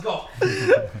Go.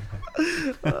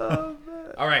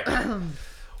 All right.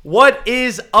 What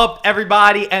is up,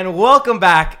 everybody, and welcome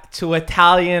back to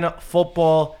Italian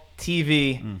Football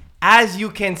TV. As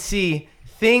you can see,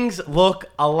 things look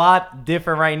a lot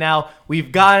different right now.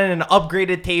 We've gotten an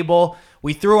upgraded table.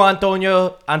 We threw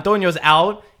Antonio's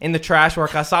out in the trash where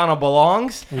Cassano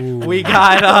belongs. Ooh. We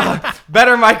got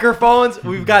better microphones.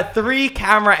 We've got 3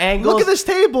 camera angles. Look at this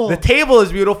table. The table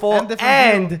is beautiful.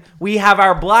 And we have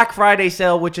our Black Friday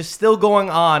sale, which is still going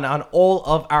on all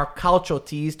of our Calcio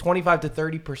tees. 25 to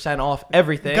 30% off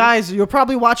everything. Guys, you're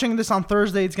probably watching this on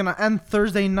Thursday. It's going to end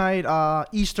Thursday night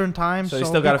Eastern time. So you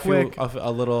still got a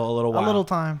little while. A little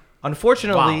time.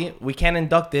 Unfortunately, we can't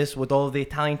induct this with all of the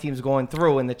Italian teams going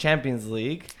through in the Champions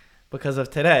League because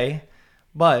of today.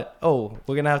 But, we're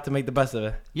going to have to make the best of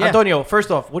it. Yeah. Antonio,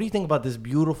 first off, what do you think about this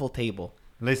beautiful table?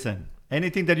 Listen,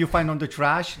 anything that you find on the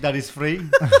trash that is free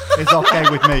is okay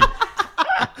with me.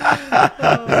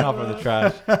 Not for the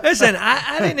trash. Listen,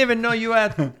 I didn't even know you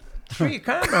had 3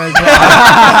 cameras.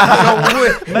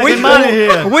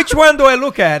 Which one do I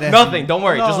look at? Nothing. Don't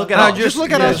worry. Just look at us. Just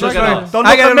look at us. Don't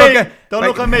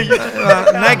look at me.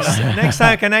 Next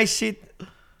time, can I sit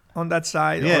on that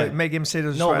side or make him sit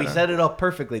on the No, we set it up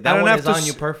perfectly. That one is on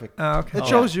you perfect. Okay. It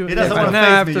shows you. He doesn't want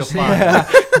to face me.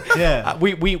 Yeah.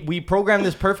 We programmed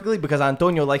this perfectly because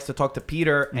Antonio likes to talk to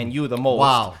Peter and you the most.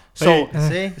 Wow.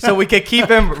 So we could keep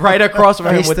him right across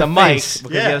from him with the mic because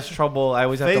he has trouble. I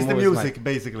always have to move the his music, mic.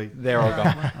 basically. There we go.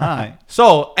 All right.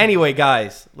 So anyway,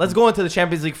 guys, let's go into the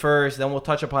Champions League first. Then we'll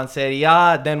touch upon Serie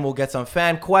A. Then we'll get some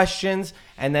fan questions.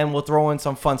 And then we'll throw in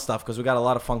some fun stuff because we got a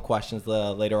lot of fun questions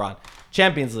later on.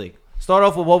 Champions League. Start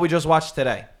off with what we just watched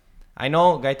today. I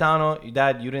know, Gaetano,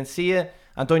 Dad, you didn't see it.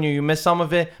 Antonio, you missed some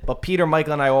of it. But Peter,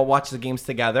 Michael, and I all watched the games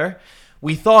together.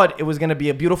 We thought it was going to be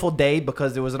a beautiful day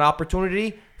because there was an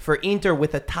opportunity for Inter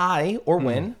with a tie or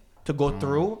win to go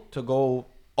through, to go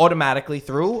automatically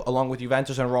through, along with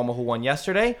Juventus and Roma, who won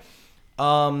yesterday.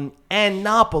 And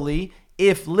Napoli,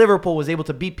 if Liverpool was able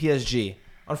to beat PSG.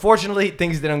 Unfortunately,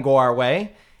 things didn't go our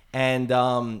way.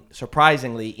 And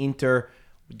surprisingly, Inter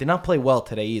did not play well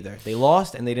today either. They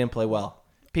lost and they didn't play well.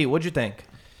 Pete, what'd you think?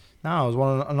 No, it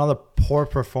was another poor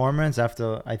performance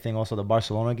after, I think, also the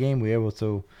Barcelona game. We were able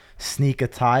to sneak a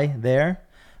tie there.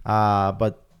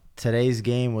 But today's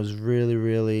game was really,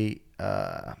 really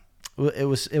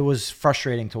it was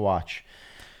frustrating to watch,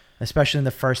 especially in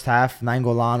the first half.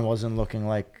 Nainggolan wasn't looking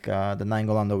like the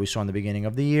Nainggolan that we saw in the beginning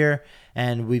of the year.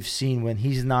 And we've seen when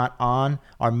he's not on,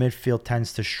 our midfield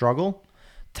tends to struggle.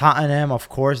 Tottenham, of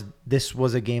course, this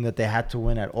was a game that they had to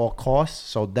win at all costs.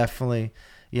 So definitely,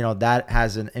 that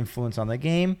has an influence on the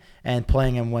game. And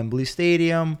playing in Wembley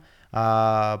Stadium,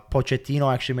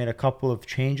 Pochettino actually made a couple of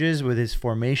changes with his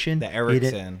formation. The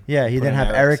Eriksen. He didn't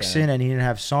have Eriksen and he didn't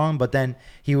have Son, but then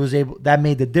he was able. That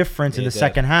made the difference in the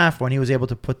second half when he was able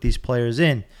to put these players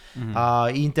in.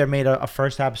 Inter made a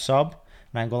first half sub.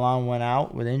 Nainggolan went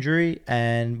out with injury,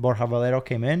 and Borja Valero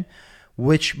came in,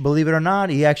 which, believe it or not,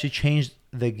 he actually changed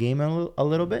the game a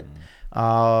little bit.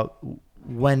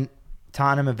 When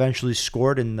Tottenham eventually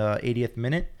scored in the 80th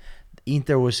minute,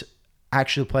 Inter was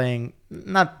actually playing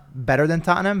not better than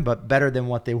Tottenham, but better than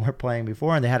what they were playing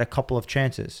before, and they had a couple of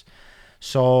chances.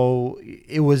 So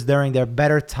it was during their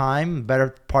better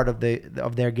part of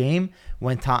their game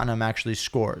when Tottenham actually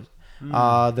scored.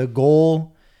 The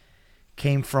goal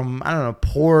came from,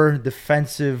 poor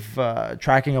defensive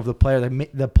tracking of the player.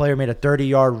 The player made a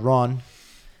 30-yard run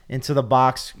into the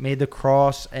box, made the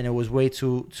cross, and it was way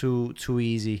too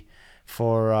easy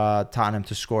for Tottenham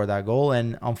to score that goal.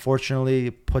 And unfortunately,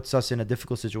 it puts us in a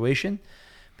difficult situation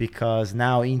because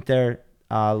now Inter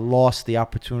lost the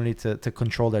opportunity to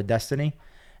control their destiny,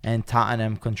 and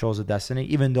Tottenham controls the destiny,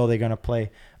 even though they're going to play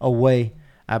away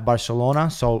at Barcelona.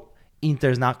 So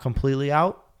Inter's not completely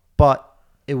out, but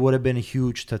it would have been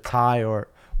huge to tie or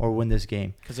win this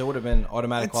game. Because it would have been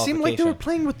automatic qualification. It seemed like they were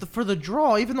playing for the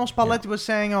draw, even though Spalletti was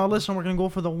saying, listen, we're going to go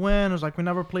for the win. It was like we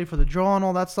never play for the draw and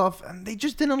all that stuff. And they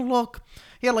just didn't look...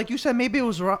 Yeah, like you said, maybe it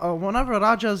was whenever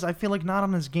Raja's, I feel like, not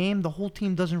on his game, the whole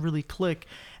team doesn't really click.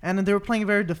 And they were playing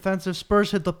very defensive. Spurs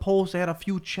hit the post. They had a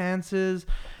few chances.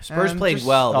 Spurs played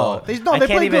well, though. They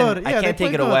played good. I can't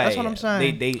take it away. That's what I'm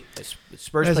saying.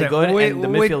 Spurs played good, and the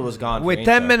midfield was gone. With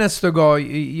 10 minutes to go,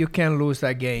 you can't lose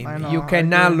that game. You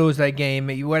cannot lose that game.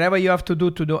 Whatever you have to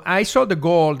do. I saw the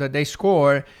goal that they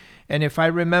scored, and if I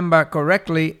remember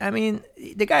correctly,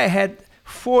 the guy had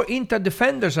 4 Inter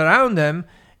defenders around him,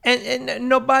 and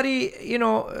nobody,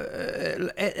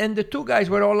 and the 2 guys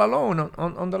were all alone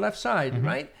on the left side,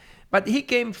 right? But he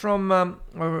came from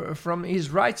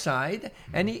his right side,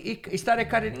 and he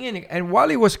started cutting in. And while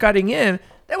he was cutting in,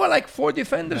 There were like 4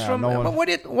 defenders Yeah, from. no one- What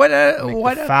Make the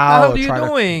the foul hell or are you try to-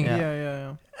 doing?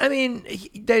 Yeah. I mean,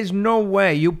 there's no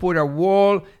way you put a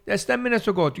wall. There's 10 minutes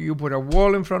to go. You put a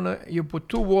wall in front of. You put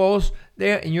 2 walls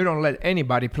there, and you don't let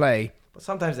anybody play. But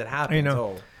sometimes it happens. You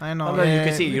know. I know. Sometimes you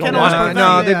can see you don't can't want always to.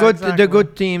 prevent No, it. the Yeah, good, exactly. the good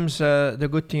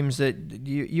teams that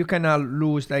you cannot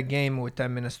lose that game with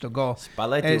 10 minutes to go.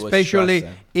 Spalletti was Especially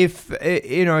stressing. if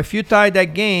if you tie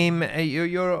that game,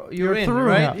 you're in, through.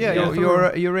 right?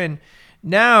 Yeah, you're in.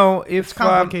 Now, if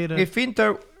complicated. if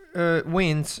Inter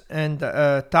wins and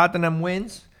Tottenham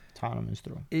wins, Tottenham is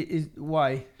through. is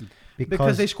why?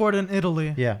 Because they scored in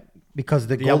Italy. Yeah, because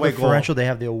the The goal away goal. differential, they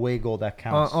have the away goal that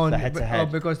counts. the head to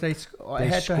head. because they They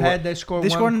head to score- head they score. They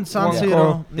one- scored in San one Siro.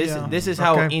 goal. This is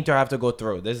how Okay. Inter have to go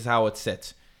through. This is how it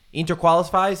sits. Inter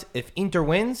qualifies if Inter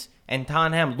wins and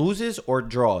Tottenham loses or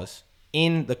draws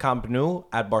in the Camp Nou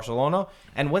at Barcelona.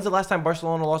 And when's the last time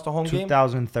Barcelona lost a home game?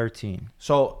 2013.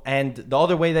 So, and the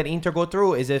other way that Inter go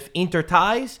through is if Inter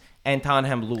ties and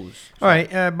Tottenham lose. All right,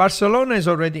 Barcelona is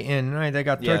already in, right? They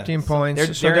got Yeah, 13 so points, so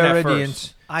they're they're in at already in.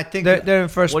 first. I think They're in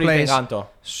first What do you place. think, Anto?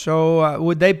 So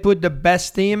would they put the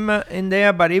best team in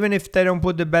there? But even if they don't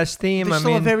put the best team, They I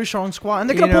still have mean, a very strong squad, and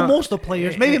they're you gonna know, put most of the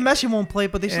players. Maybe Messi won't play,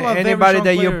 but they still have anybody very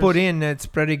that strong you players. put in, it's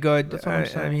pretty good. That's what I'm I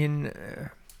saying. mean,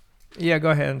 yeah, go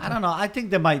ahead. I don't know. I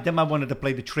think they might wanted to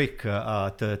play the trick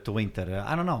to Inter.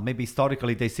 I don't know. Maybe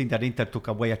historically they seen that Inter took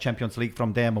away a Champions League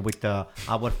from them with our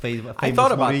famous I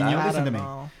thought about Mourinho. that. I Listen to don't me.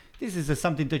 know. This is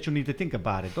something that you need to think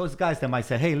about it. Those guys that might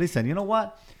say, "Hey, listen, you know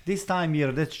what? This time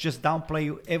here, let's just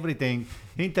downplay everything."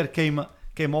 Inter came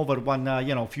over one,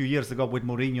 a few years ago with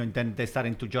Mourinho, and then they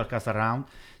starting to jerk us around.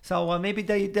 So maybe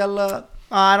they'll.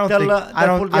 I don't They'll, think. they'll I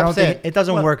don't. be I don't think upset. it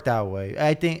doesn't Well- work that way.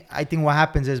 I think what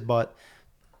happens is, but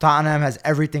Tottenham has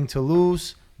everything to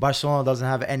lose. Barcelona doesn't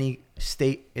have any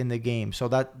stake in the game, so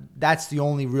that's the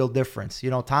only real difference.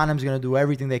 Tottenham's gonna do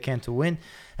everything they can to win,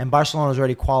 and Barcelona's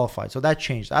already qualified, so that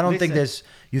changed. I don't think Listen.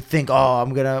 you think, oh,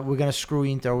 we're gonna screw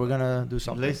Inter, we're gonna do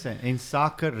something. Listen, in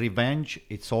soccer, revenge,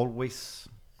 it's always,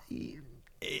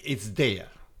 it's there.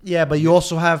 Yeah, but you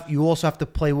also have to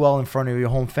play well in front of your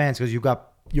home fans because you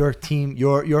got your team,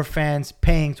 your fans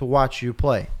paying to watch you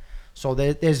play. So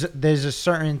there's a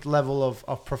certain level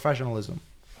of professionalism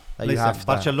that you Listen, have to.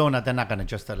 Barcelona, they're not going to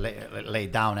just lay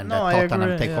down and No, I Tottenham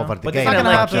agree, take yeah. over the But game. they're not gonna gonna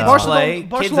let happen. kids Barcelona- play. Kids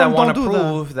Barcelona that want to don't do that.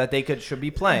 prove that they should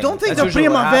be playing. Don't think That's the usually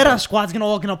what Primavera happens. squad's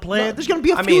all gonna play. There's gonna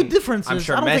be a I few mean, differences. I'm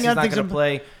sure I don't Messi's think not anything's going to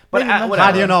play. Maybe But Messi- whatever.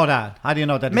 How do you know that? How do you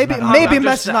know that? Maybe it's not maybe I'm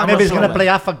just- Messi's not. I'm Maybe he's gonna going to play.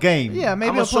 play half a game. Yeah, maybe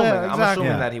I'm he'll play. assuming. I'm Exactly.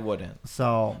 assuming Yeah. that he wouldn't.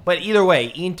 So But either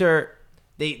way, Inter,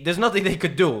 there's nothing they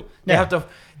could do. They Yeah. have to.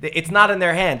 It's not in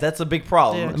their hands. That's a big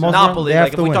problem. Yeah. Most of them, Napoli, they have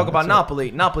like if to we win. talk about That's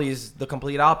it. Napoli is the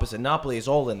complete opposite. Napoli is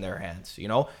all in their hands.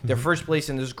 They're first place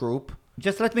in this group.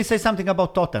 just let me say something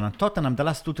about Tottenham. Tottenham, the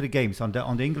last 2-3 games on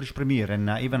the English Premier and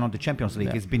even on the Champions League,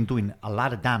 Yeah. has been doing a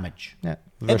lot of damage. Yeah,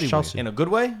 versus Everywhere. Chelsea. In a good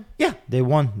way. Yeah, They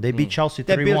won. They beat Chelsea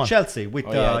they beat 3-1. Chelsea with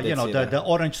Oh, yeah, I did see that. the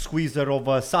orange squeezer of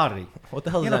Sarri. What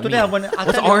the hell does You know, that today mean? when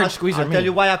What's orange squeezer I'll tell mean?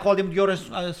 you why I called him the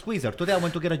orange squeezer. Today I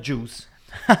went to get a juice.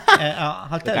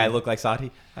 I'll The tell guy you. looked like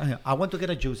Sadi. I went to get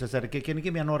a juice. I said, "Can you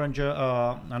give me an orange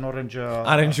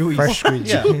Orange juice. Fresh squeeze.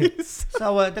 Yeah.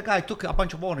 So the guy took a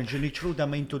bunch of orange and he threw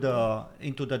them into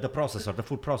the processor, the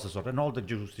food processor, and all the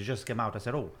juice just came out. I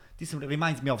said, "Oh, this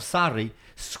reminds me of Sarri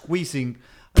squeezing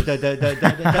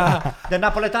the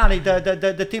Napoletani,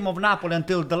 the team of Napoli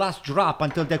until the last drop,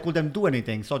 until they couldn't do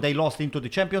anything. So they lost into the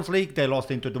Champions League, they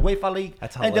lost into the UEFA League,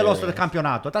 That's and they lost to the hilarious.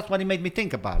 Campionato. That's what it made me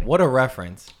think about it. What a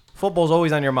reference. Football's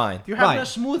always on your mind. You're having Right.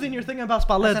 a smoothie and you're thinking about I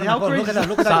Spalletti. said, How "Oh my God, crazy look at is that!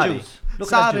 Look at that Sarri. juice!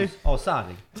 Look at that Sarri. juice! Oh,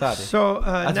 sorry. Sadi. So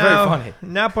That's now very funny.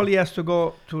 Napoli has to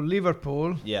go to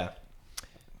Liverpool, Yeah.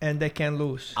 and they can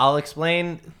lose. I'll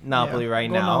explain Napoli Yeah, right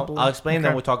go now. Napoli. I'll explain, then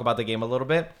Okay. we'll talk about the game a little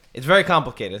bit. It's very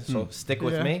complicated, so stick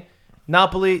with Yeah. me.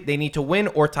 Napoli, they need to win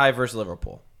or tie versus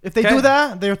Liverpool. If they Okay. do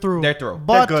that, they're through. They're through.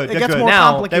 But They're good, it they're gets good. more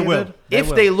Now, complicated. they will. If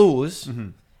will. they lose,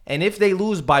 and if they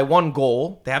lose by one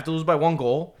goal, they have to lose by one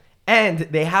goal, and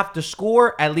they have to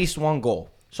score at least one goal.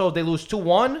 So if they lose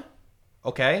 2-1,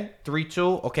 okay,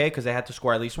 3-2, okay, because they had to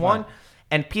score at least one,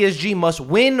 and PSG must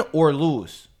win or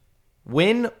lose.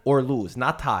 Win or lose,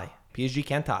 not tie. PSG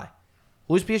can't tie.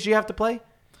 Who does PSG have to play?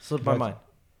 Slipped my mind.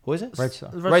 Who is it? Red Star.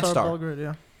 Red Star. Belgrade,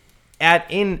 yeah.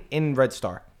 In Red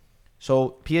Star.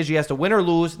 So PSG has to win or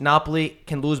lose. Napoli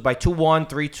can lose by 2-1,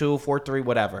 3-2, 4-3,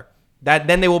 whatever.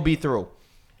 Then they will be through.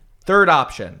 Third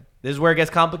option. This is where it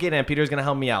gets complicated, and Peter's gonna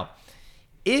help me out.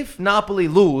 If Napoli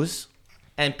lose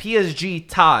and PSG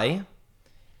tie,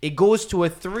 it goes to a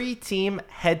 3-team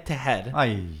head-to-head.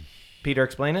 Aye. Peter,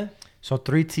 explain it. So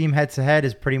 3-team head-to-head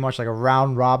is pretty much like a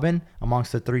round robin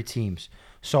amongst the 3 teams.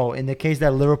 So in the case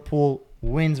that Liverpool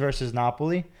wins versus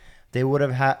Napoli, they would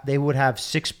have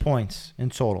 6 points in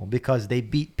total because they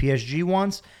beat PSG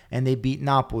once and they beat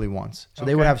Napoli once. So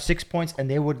they would have 6 points and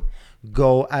they would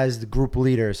go as the group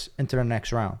leaders into the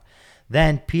next round.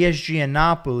 Then PSG and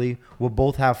Napoli will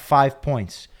both have 5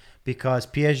 points because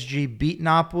PSG beat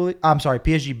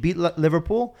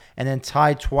Liverpool and then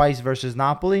tied twice versus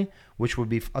Napoli, which would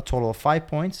be a total of 5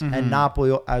 points. And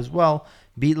Napoli as well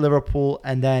beat Liverpool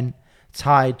and then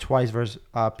tied twice versus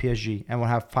PSG and will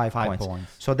have 5 points.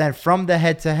 So then from the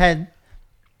head-to-head,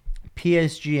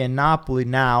 PSG and Napoli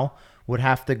now would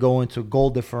have to go into goal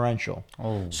differential.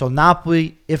 So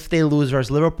Napoli, if they lose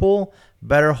versus Liverpool,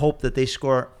 better hope that they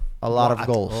score a lot of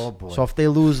goals. So if they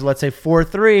lose, let's say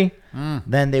 4-3,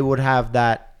 then they would have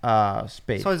that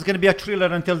space. So it's going to be a thriller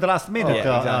until the last minute.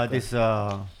 Exactly.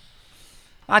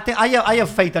 I think I have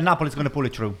faith that Napoli is going to pull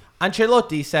it through.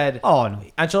 Ancelotti said,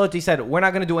 Ancelotti said, we're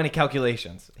not going to do any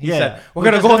calculations. He said, we're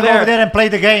going to go there and play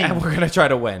the game. And we're going to try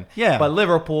to win. Yeah. But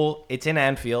Liverpool, it's in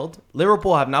Anfield.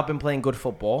 Liverpool have not been playing good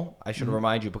football. I should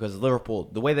remind you, because Liverpool,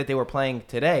 the way that they were playing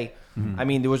today, I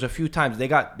mean, there was a few times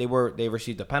they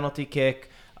received a penalty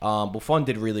kick. Buffon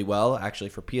did really well, actually,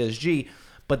 for PSG.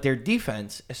 But their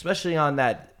defense, especially on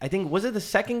that, I think, was it the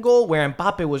second goal where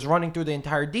Mbappe was running through the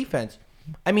entire defense?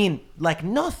 I mean, like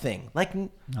nothing. Like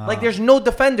there's no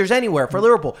defenders anywhere for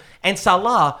Liverpool. And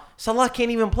Salah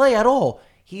can't even play at all.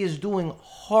 He is doing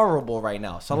horrible right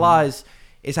now. Salah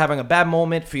is having a bad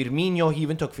moment. Firmino, he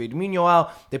even took Firmino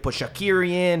out. They put Shaqiri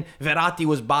in. Verratti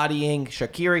was bodying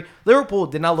Shaqiri. Liverpool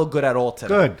did not look good at all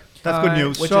today. Good. That's good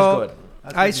news. Which is good.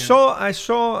 I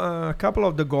saw a couple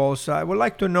of the goals. I would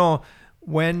like to know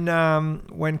when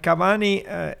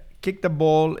Cavani kicked the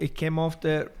ball, it came off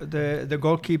the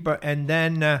goalkeeper, and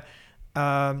then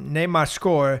Neymar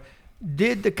scored.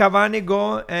 Did the Cavani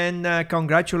go and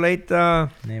congratulate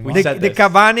Neymar? the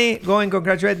Cavani go and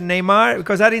congratulate Neymar?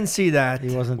 Because I didn't see that.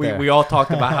 He wasn't there. We all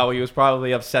talked about how he was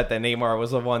probably upset that Neymar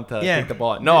was the one to take the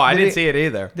ball. No, I didn't see it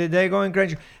either. Did they go and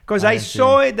congratulate? Because I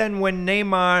saw it then when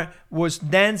Neymar was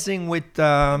dancing with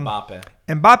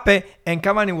Mbappe and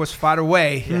Cavani was far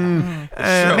away.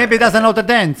 Maybe he doesn't know the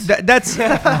dance. That's They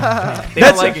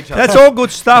don't like each other. That's all good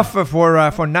stuff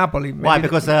for Napoli. Why?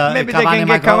 Because maybe they Cavani can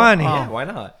might get Cavani. Yeah, why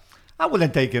not? I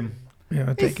wouldn't take him.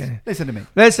 Listen to me.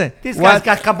 Listen, This guy's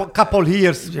got couple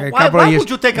years. Why would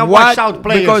you take a washed out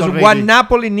player? Because already? what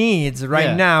Napoli needs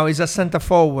right now is a center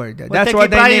forward. That's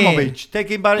what they need. Take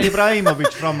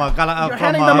Ibrahimovic from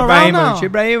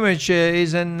Ibrahimovic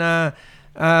is in.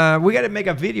 We got to make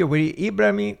a video where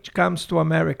Ibrahimovic comes to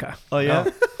America. Oh yeah.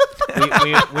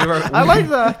 I like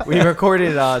that. We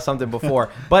recorded something before,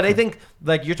 but I think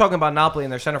like you're talking about Napoli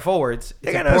and their center forwards.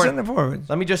 They got no center forwards.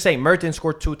 Let me just say, Mertens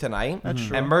scored 2 tonight. That's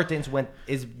true. And Mertens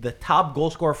is the top goal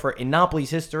scorer in Napoli's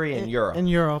history in Europe. In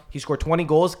Europe, he scored 20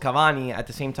 goals. Cavani at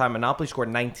the same time in Napoli scored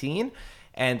 19.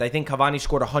 And I think Cavani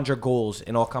scored 100 goals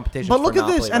in all competitions. But look at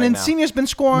this, and Insigne's been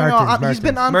scoring. He's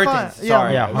been on fire.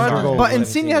 But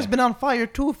Insigne has been on fire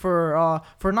too for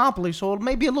Napoli. So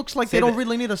maybe it looks like they don't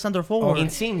really need a center forward.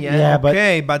 Insigne,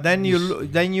 but then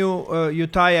you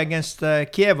tie against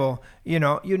Chievo. You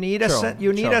know, you need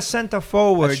a center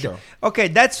forward. Okay,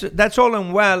 that's all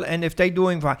and well, and if they're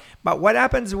doing fine. But what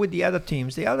happens with the other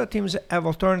teams? The other teams have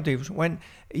alternatives. When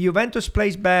Juventus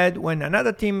plays bad, when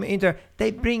another team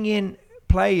they bring in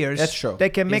players. That's true. They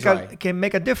can make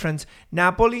a difference.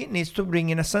 Napoli needs to bring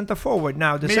in a center forward.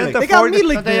 Now the Milik. center they forward got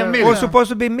Milik there. was supposed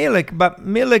to be Milik, but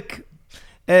Milik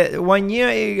 1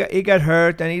 year he got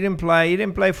hurt and he didn't play. He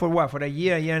didn't play for what? For a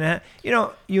year and a half. You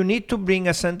know, you need to bring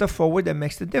a center forward that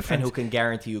makes the difference and who can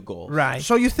guarantee you goals. Right.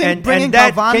 So you think bringing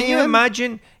Cavani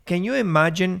Can you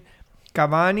imagine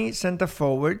Cavani center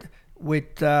forward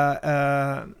with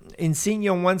Insigne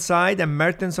on one side and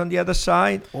Mertens on the other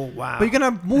side? Oh wow! But you're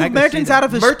gonna move Mertens out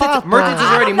of his spot. Mertens is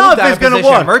already moved out of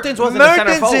position. Mertens wasn't a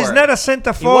center forward. Mertens is not a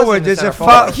center forward. It's a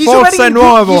falsa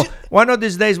nuovo. One of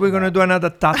these days we're gonna do another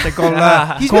tactical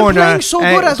he's corner been playing so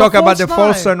good as talk a about the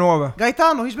false falsa nuova.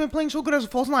 Gaetano, he's been playing so good as a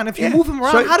false nine. If you move him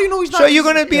around, how do you know he's not? So you're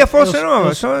gonna be a falsa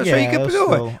nuova. So you can do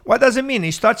so. it. What does it mean?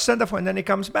 He starts center forward and then he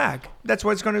comes back. That's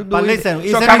what it's gonna do. But listen,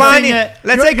 so Cavani,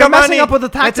 let's say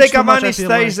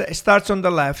Cavani starts on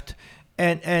the left.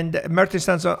 And Mertens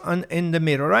stands in the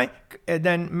middle, right?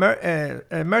 Then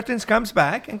Mertens comes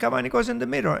back and Cavani goes in the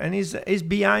middle and he's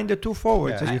behind the two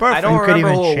forwards. It's perfect. I don't remember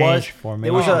who it was.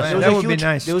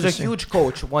 There was a huge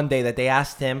coach one day that they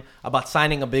asked him about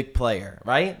signing a big player,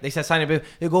 right? They said sign a big.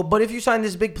 They go, but if you sign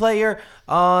this big player,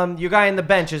 your guy in the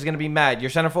bench is gonna be mad. Your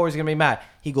center forward is gonna be mad.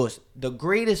 He goes, the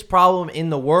greatest problem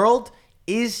in the world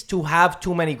is to have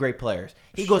too many great players.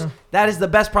 He goes, that is the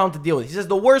best problem to deal with. He says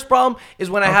the worst problem is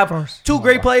when I have two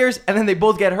great players and then they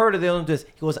both get hurt or they don't do this.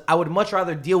 He goes, I would much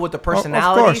rather deal with the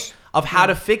personality of how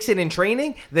to fix it in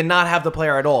training than not have the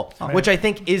player at all, which I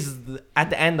think is at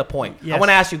the end the point. Yes. I want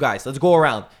to ask you guys, let's go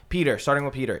around. Peter, starting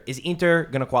with Peter, is Inter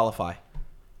going to qualify?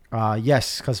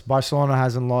 Yes, because Barcelona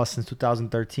hasn't lost since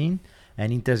 2013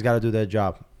 and Inter's got to do their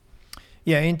job.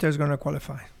 Yeah, Inter's going to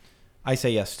qualify. I say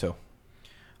yes too.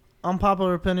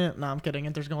 Unpopular opinion. No, I'm kidding.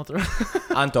 Inter's going through.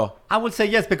 Anto. I would say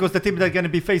yes because the team they're going to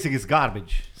be facing is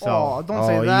garbage. So don't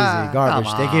say that. Easy. Garbage.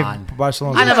 Come They on. gave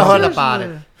Barcelona. I never heard about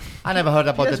Seriously. it. I never heard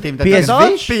about the team that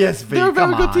PSV? They're a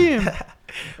very good team.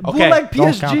 Okay. Like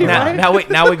Don't count PSG, them. right?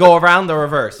 Now we go around the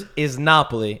reverse. Is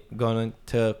Napoli going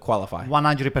to qualify?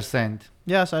 100%.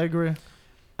 Yes, I agree.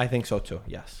 I think so too.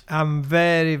 Yes. I'm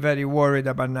very, very worried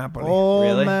about Napoli. Oh,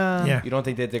 Really? man. Yeah. You don't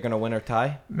think that they're going to win or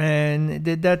tie? Man,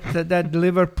 that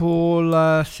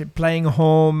Liverpool playing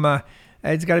home,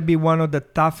 it's got to be one of the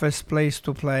toughest places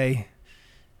to play.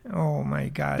 Oh my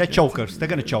God! They're chokers. They're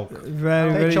going to choke.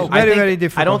 Very, choke. very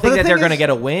difficult. I don't But think the that they're thing going to is- get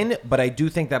a win, but I do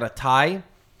think that a tie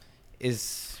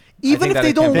is. Even I think if that they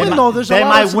it can don't be. win, though, there's a They lot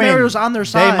might of scenarios on their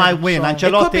side. They might win. so-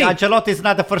 It could be. Ancelotti is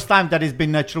not the first time that he's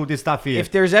been through this stuff here. If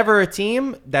there's ever a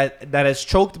team that has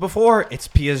choked before, it's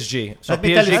PSG. So Let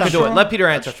me tell you PSG can do it. something. Let Peter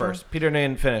answer That's true. first. Peter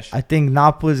didn't finish. I think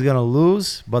Napoli's going to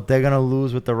lose, but they're going to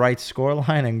lose with the right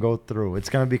scoreline and go through. It's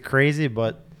going to be crazy,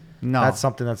 but no. that's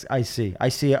something that's I see. I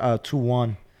see a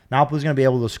 2-1. Napoli's going to be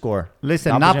able to score. Listen,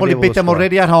 Napoli's gonna Napoli be able beat to them score.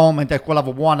 already at home, and they could have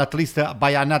won at least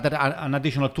by an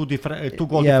additional two goal Yeah,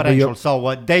 but differential. you're-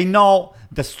 So they know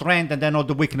the strength and they know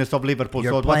the weakness of Liverpool.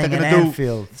 You're So what they're playing in going to do?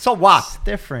 Anfield. So what? It's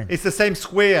different. It's the same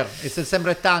square. It's the same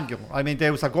rectangle. I mean,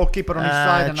 there was a goalkeeper on each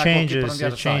side and a goalkeeper on the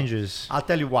other It changes. side. I'll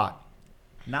tell you what.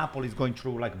 Napoli is going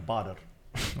through like butter.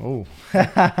 Oh.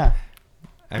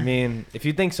 I mean, if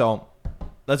you think so,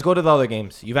 let's go to the other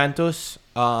games. Juventus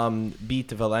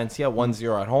beat Valencia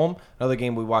 1-0 at home. Another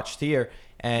game we watched here.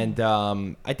 And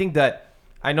I think that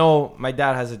I know my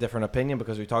dad has a different opinion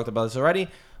because we talked about this already.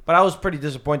 But I was pretty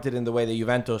disappointed in the way that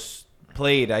Juventus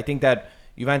played. I think that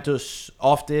Juventus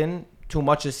often, too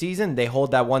much this season, they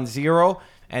hold that 1-0.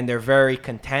 And they're very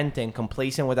content and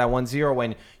complacent with that 1-0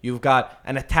 when you've got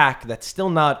an attack that's still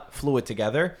not fluid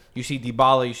together. You see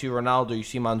Dybala, you see Ronaldo, you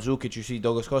see Mandzukic, you see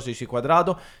Douglas Costa, you see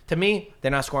Cuadrado. To me,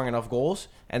 they're not scoring enough goals,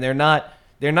 and they're not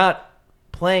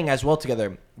playing as well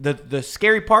together. The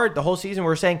scary part, the whole season,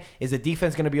 we're saying, is the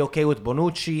defense going to be okay with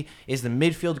Bonucci? Is the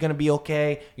midfield going to be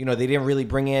okay? You know, they didn't really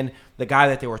bring in the guy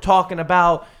that they were talking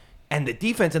about. And the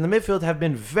defense and the midfield have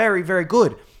been very, very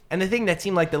good. And the thing that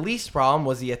seemed like the least problem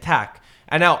was the attack.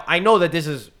 And now, I know that this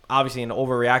is obviously an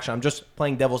overreaction. I'm just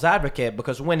playing devil's advocate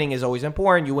because winning is always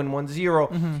important. You win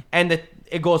 1-0, and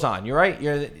it goes on. You're right.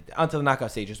 You're onto the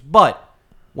knockout stages. But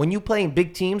when you play in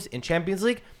big teams in Champions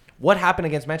League, what happened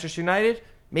against Manchester United?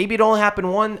 Maybe it only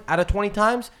happened 1 out of 20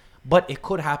 times, but it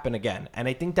could happen again. And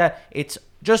I think that it's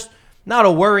just not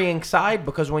a worrying side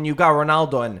because when you got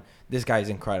Ronaldo, and this guy is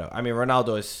incredible. I mean,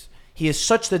 Ronaldo is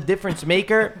such the difference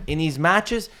maker in these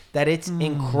matches that it's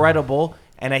incredible.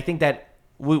 And I think that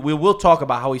we will talk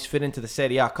about how he's fit into the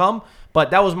Serie A come, but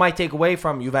that was my takeaway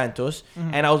from Juventus,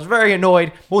 and I was very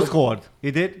annoyed. Who scored? He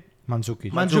did?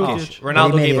 Mandzukic. Mandzukic.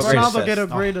 Ronaldo He made gave a it. great Ronaldo assist. get a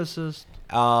great assist.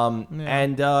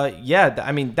 And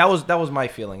I mean that was my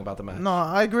feeling about the match. No,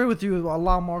 I agree with you a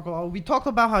lot, Marco. We talked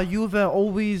about how Juve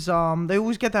always they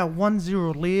always get that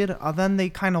 1-0 lead, then they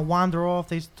kind of wander off.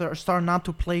 They start not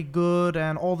to play good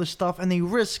and all this stuff, and they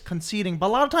risk conceding. But a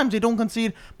lot of times they don't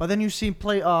concede. But then you see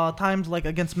play times like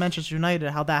against Manchester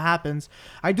United how that happens.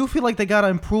 I do feel like they gotta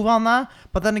improve on that.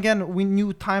 But then again, we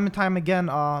knew time and time again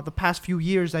the past few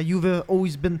years that Juve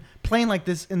always been playing like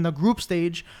this in the group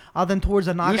stage. Then towards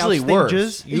the knockout Usually worse.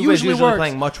 stages, Juve is usually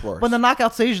playing much worse. But in the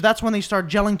knockout stage, that's when they start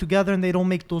gelling together and they don't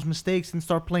make those mistakes and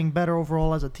start playing better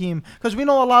overall as a team. Because we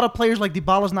know a lot of players like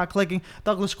Dybala's not clicking,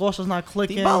 Douglas Costa's not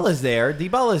clicking. Dybala's there.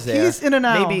 He's in and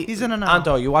out. He's in and out.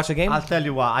 Anto, you watch the game? I'll tell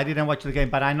you what. I didn't watch the game,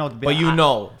 but I know. But you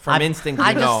know, from instinct,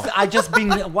 you know. I just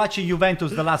been watching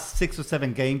Juventus the last 6 or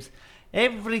 7 games.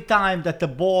 Every time that the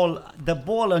ball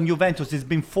on Juventus is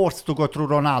being forced to go through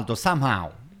Ronaldo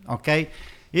somehow. Okay.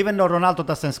 Even though Ronaldo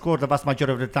doesn't score the vast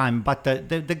majority of the time, but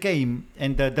the game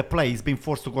and the play is being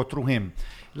forced to go through him.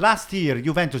 Last year,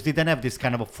 Juventus didn't have this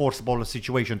kind of a force ball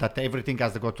situation that everything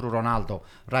has to go through Ronaldo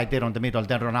right there on the middle.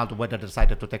 Then Ronaldo whether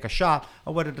decided to take a shot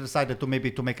or whether decided to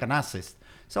maybe to make an assist.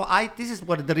 So this is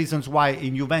one of the reasons why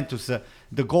in Juventus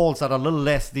the goals are a little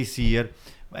less this year,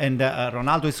 and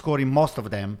Ronaldo is scoring most of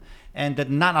them. and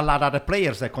not a lot of other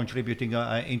players are contributing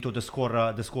into the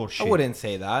score sheet. I wouldn't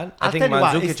say that. I I'll think tell you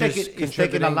what, Mandzukic he's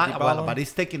taking a lot. Dybala. But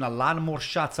he's taking a lot more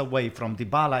shots away from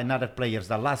Dybala and other players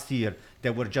than last year. They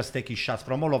were just taking shots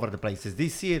from all over the places.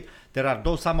 This year, there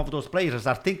are some of those players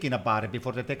are thinking about it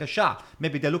before they take a shot.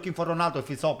 Maybe they're looking for Ronaldo if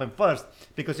he's open first,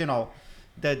 because the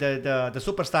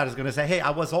superstar is going to say, "Hey,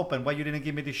 I was open. Why you didn't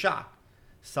give me the shot?"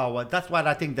 So that's why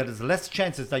I think there is less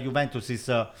chances that Juventus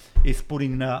is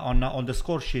putting on the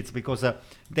score sheets, because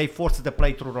they force the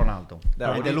play through Ronaldo.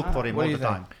 They look for him all the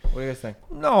time. What do you guys think?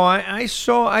 No, I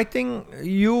think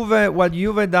what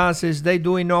Juve does is they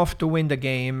do enough to win the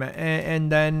game,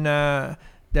 and then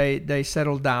they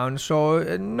settle down.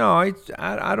 So no,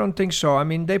 I don't think so. I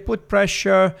mean, they put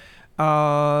pressure,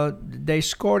 they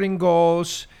scoring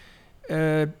goals.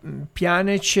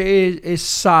 Pjanic is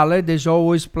solid. He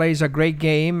always plays a great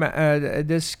game.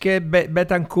 This kid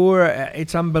Betancourt,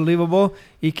 it's unbelievable.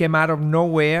 He came out of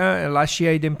nowhere. Last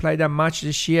year he didn't play that much.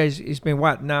 This year he's been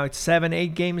now it's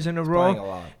 7-8 games in a row. Playing a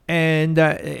lot. And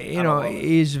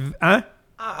he's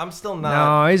I'm still not.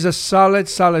 No, he's a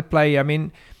solid player. I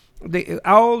mean,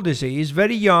 how old is he? He's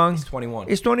very young. He's 21.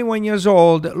 He's 21 years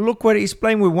old. Look where he's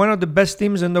playing with one of the best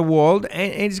teams in the world,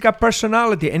 and he's got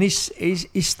personality, and he's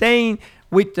staying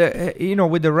with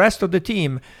with the rest of the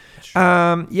team.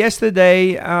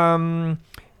 Yesterday,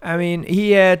 I mean,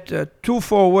 he had two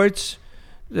forwards,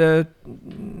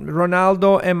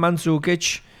 Ronaldo and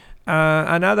Mandzukic,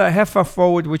 another half a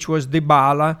forward, which was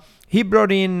Dybala. He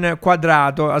brought in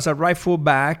Cuadrado as a right full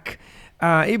back.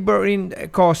 He brought in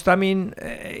Costa. I mean,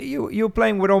 you're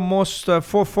playing with almost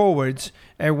four forwards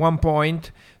at one point.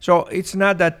 So it's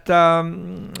not that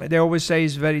they always say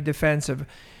he's very defensive.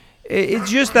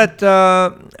 It's just that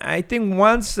I think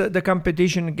once the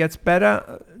competition gets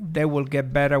better, they will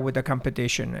get better with the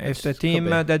competition. If the team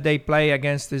that they play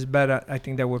against is better, I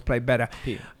think they will play better.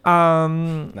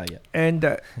 Not yet. And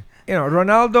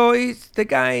Ronaldo the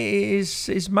guy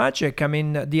is magic. I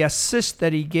mean, the assist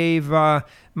that he gave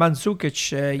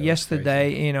Mandzukic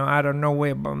yesterday, out of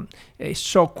nowhere, is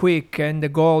so quick, and the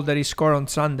goal that he scored on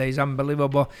Sunday is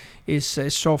unbelievable. Is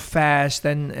so fast,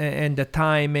 and the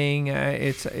timing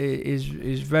is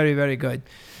very, very good.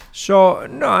 So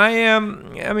no, I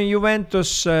mean,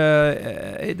 Juventus,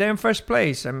 they're in first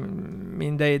place. I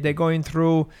mean, they're going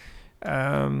through.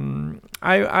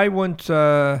 I want.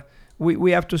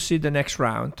 We have to see the next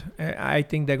round. I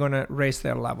think they're going to raise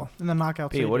their level. In the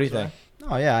knockout Pete, what do you think?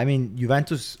 Oh, yeah. I mean,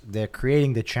 Juventus, they're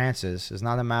creating the chances. It's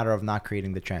not a matter of not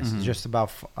creating the chances. Mm-hmm. It's just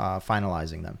about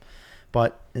finalizing them.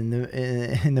 But in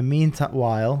the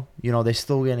meanwhile, they're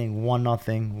still getting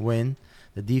 1-0 win.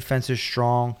 The defense is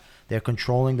strong. They're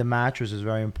controlling the match, which is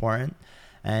very important.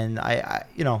 And I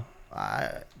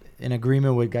in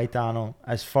agreement with Gaetano,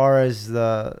 as far as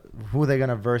who they're going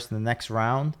to verse in the next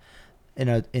round,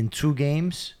 in two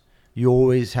games, you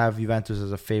always have Juventus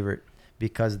as a favorite,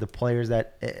 because the players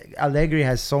that Allegri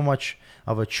has so much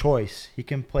of a choice. He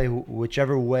can play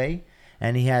whichever way,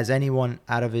 and he has anyone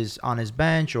on his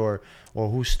bench or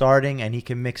who's starting, and he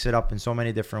can mix it up in so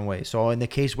many different ways. So in the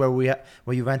case where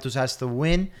Juventus has to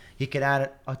win, he could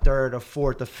add a third, a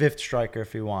fourth, a fifth striker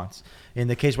if he wants. In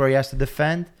the case where he has to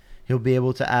defend, he'll be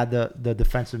able to add the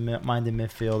defensive-minded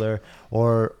midfielder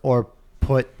or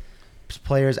put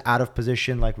players out of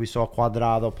position, like we saw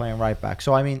Cuadrado playing right back.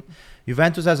 So I mean,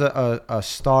 Juventus has a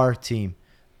star team.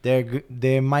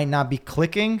 They might not be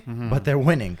clicking, but they're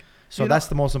winning. So that's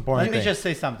the most important thing. Let me just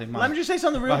say something, Mike. Let me just say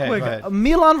something real Go quick. ahead.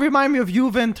 Milan remind me of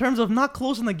Juve in terms of not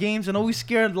closing the games and always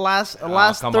scared last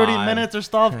 30 minutes or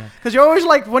stuff. Because you're always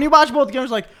like, when you watch both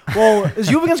games, like, well, is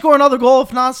Juve going to score another goal?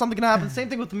 If not, something can happen. Same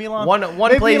thing with Milan.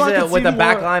 One plays with the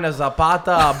back line of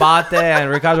Zapata, Abate, and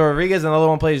Ricardo Rodriguez. Another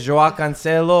one plays Joao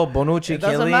Cancelo, Bonucci,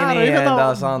 Chiellini,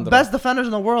 and Sandro. Best defenders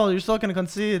in the world, you're still going to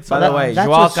concede. So By the way,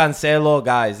 Joao Cancelo,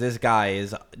 guys, this guy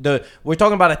is we're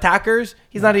talking about attackers.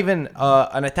 He's not even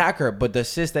an attacker, but the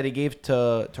assist that he gave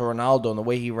to Ronaldo and the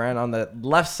way he ran on the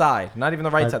left side, not even the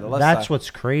right side, the left side. That's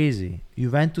what's crazy.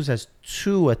 Juventus has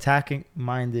two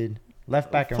attacking-minded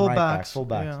left back and right back,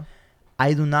 fullbacks. Yeah.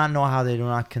 I do not know how they do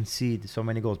not concede so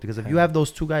many goals, because if you have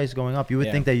those two guys going up, you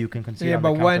would think that you can concede. Yeah, on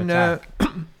but the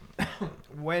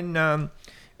when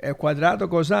Cuadrado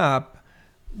goes up,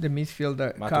 the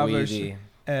midfielder covers.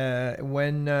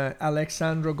 When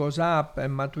Alexandro goes up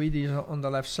and Matuidi is on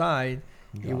the left side,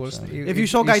 if you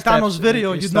saw Gaetano's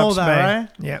video, you'd know that, right?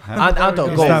 Yeah.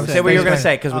 Anto, go. Say what you're going to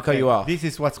say, because we cut you off. This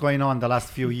is what's going on the last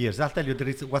few years. I'll tell you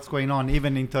what's going on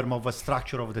even in terms of a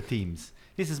structure of the teams.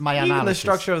 This is my analysis. The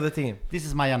structure of the team. This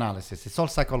is my analysis. It's all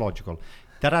psychological.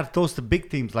 there are those big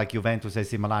teams like Juventus,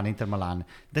 AC Milan, Inter Milan,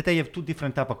 that they have two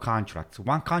different type of contracts.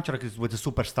 One contract is with the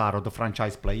superstar or the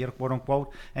franchise player, quote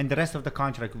unquote, and the rest of the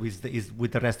contract is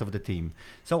with the rest of the team.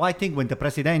 So I think when the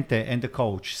presidente and the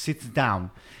coach sits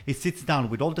down, he sits down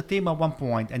with all the team at one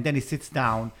point, and then he sits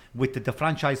down with the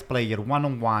franchise player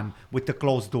one-on-one with the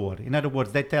closed door. In other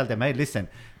words, they tell them, hey, listen,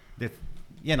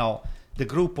 the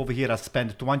group over here has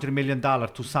spent $200 million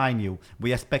to sign you.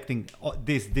 We're expecting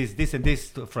this, and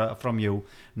this from you.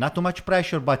 Not too much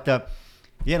pressure, but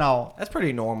that's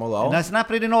pretty normal, though. That's not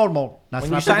pretty normal. That's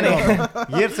When not you pretty sign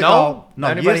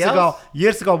normal.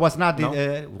 Years ago was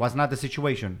not the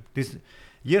situation.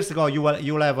 Years ago,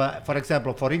 you'll have, for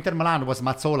example, for Inter Milan,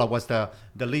 Mazzola was the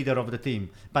leader of the team.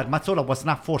 But Mazzola was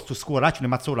not forced to score. Actually,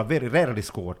 Mazzola very rarely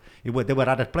scored. There were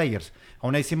other players.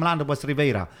 On AC Milan was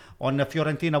Rivera. On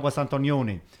Fiorentina was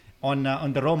Antonioni.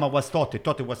 On the Roma was Totti.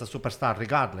 Totti was a superstar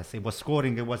regardless. He was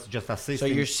scoring. It was just assisting.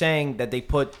 So you're saying that they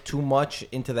put too much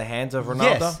into the hands of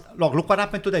Ronaldo? Yes. Look what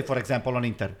happened today, for example, on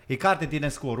Inter. Icardi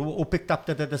didn't score. Who picked up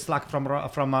the slack from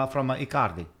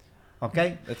Icardi?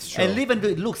 Okay, that's true. And even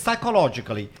look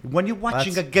psychologically, when you're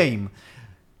watching a game,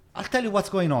 I'll tell you what's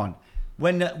going on.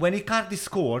 When Icardi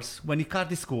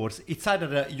scores, it's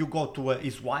either you go to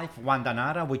his wife Wanda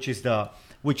Nara, which is the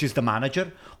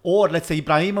manager, or let's say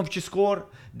Ibrahimovic score,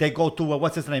 they go to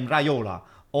what's his name, Raiola,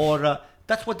 or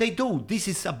that's what they do. This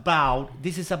is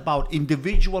about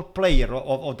individual player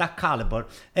of that caliber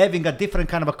having a different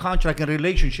kind of a contract and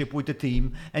relationship with the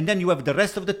team, and then you have the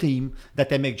rest of the team that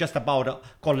they make just about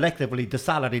collectively the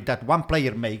salary that one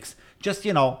player makes. Just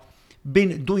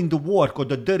been doing the work or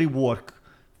the dirty work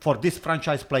for this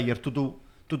franchise player to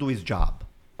do his job.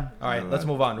 All right, let's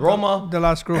move on. Roma, the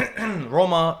last group.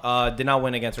 Roma did not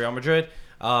win against Real Madrid.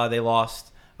 They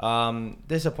lost.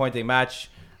 Disappointing match.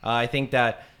 I think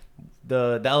that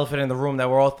the elephant in the room that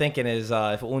we're all thinking is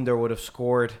if Under would have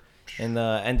scored in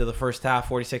the end of the first half,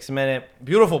 46th minute.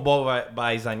 Beautiful ball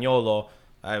by Zaniolo.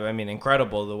 I mean,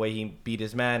 incredible the way he beat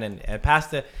his man and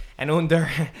passed it. And Under,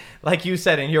 like you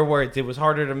said in your words, it was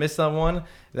harder to miss that one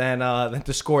than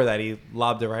to score that. He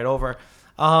lobbed it right over.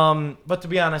 But to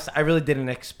be honest, I really didn't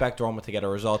expect Roma to get a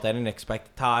result. I didn't expect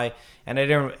a tie, and I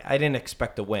didn't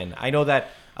expect a win. I know that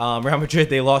Real Madrid,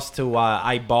 they lost to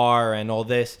Eibar and all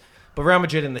this. But Real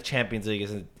Madrid in the Champions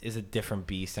League is a different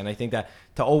beast. And I think that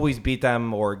to always beat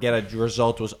them or get a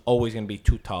result was always going to be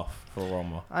too tough for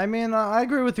Roma. I mean, I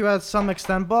agree with you at some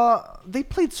extent, but they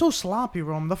played so sloppy,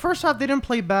 Roma. The first half, they didn't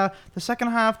play bad. The second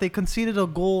half, they conceded a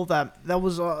goal that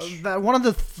was that one of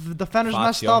the defenders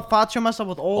messed up. Fazio messed up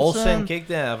with Olsen.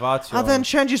 Kicked in, Fazio. And then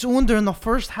Cengiz Under in the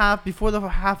first half, before the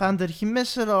half ended, he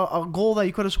missed a goal that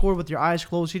you could have scored with your eyes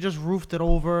closed. He just roofed it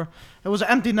over. It was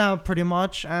empty net pretty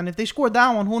much. And if they scored that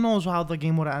one, who knows how the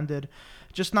game would have ended.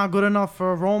 Just not good enough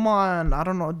for Roma, and I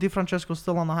don't know. Di Francesco's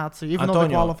still on the hot seat, even though they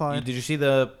qualified. Did you see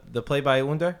the play by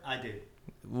Under? I did.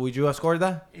 Would you have scored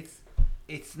that?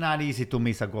 It's not easy to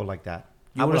miss a goal like that.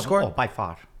 You would have scored? Oh, by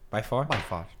far. By far? By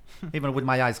far. Even with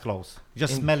my eyes closed.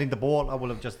 Just smelling the ball, I would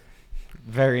have just...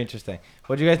 Very interesting.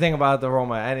 What do you guys think about the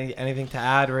Roma? Anything to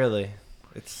add, really?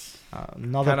 It's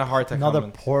kind of hard to Another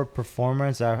comment. poor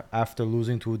performance after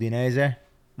losing to Udinese.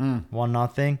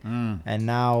 1-0. And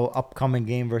now upcoming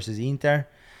game versus Inter.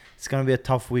 It's going to be a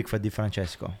tough week for Di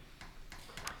Francesco.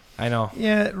 I know.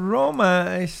 Yeah,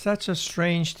 Roma is such a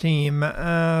strange team.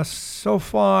 So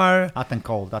far, hot and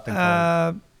cold.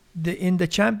 in the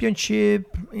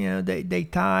championship, they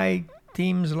tie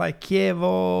teams like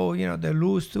Chievo. They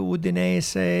lose to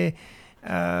Udinese.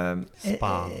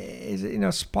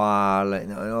 Spal,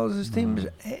 all those teams,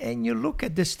 and you look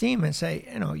at this team and say,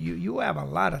 you have a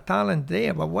lot of talent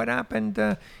there, but what happened?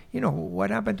 What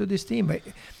happened to this team?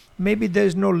 Maybe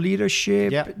there's no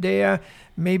leadership there.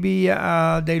 Maybe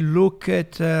they look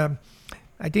at.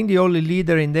 I think the only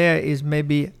leader in there is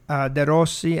maybe De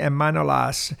Rossi and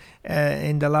Manolas.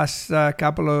 In the last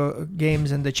couple of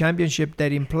games in the championship, they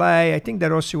didn't play. I think De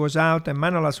Rossi was out and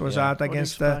Manolas was out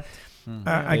against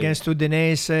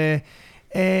Udinese.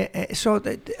 So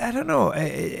I don't know.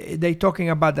 They talking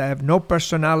about they have no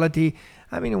personality.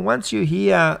 I mean, once you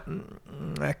hear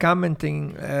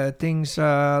commenting things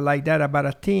like that about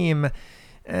a team,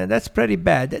 that's pretty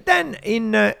bad. Then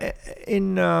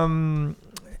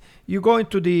you go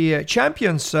into the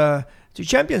Champions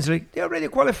League, they already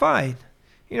qualified.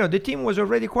 The team was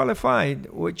already qualified,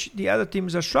 which the other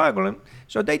teams are struggling.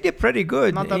 So they did pretty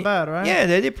good. Not that bad, right? Yeah,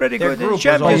 they did pretty Their good in the group was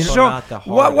Champions. also So not the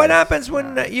what hardest. happens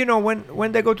when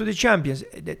when they go to the Champions?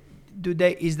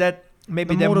 Is that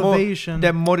maybe The motivation.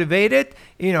 they're motivated.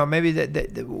 Maybe they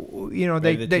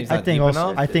Maybe the team's not I think deep also.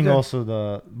 enough. I think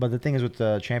also but the thing is with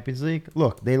the Champions League.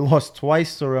 Look, they lost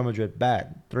twice to Real Madrid.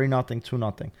 Bad, 3-0,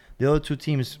 2-0. The other two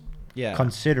teams, Yeah.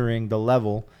 considering the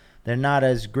level, they're not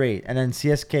as great. And then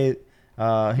CSK,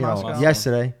 Moscow.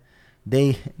 yesterday,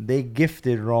 they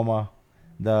gifted Roma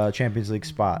the Champions League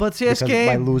spot. But because by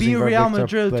CSK losing beat Real Victor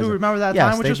Madrid Plzen. too. Remember that Yes,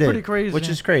 time, which they was did, pretty crazy. Which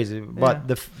is crazy. But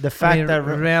Yeah. the fact that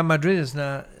Real Madrid is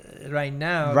not right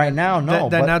now. Right now, no,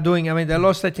 They're but- not doing. I mean, they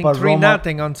lost, I think, but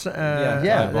 3-0 on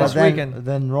but last weekend.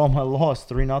 then Roma lost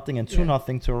 3-0 and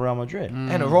 2-0 to Real Madrid.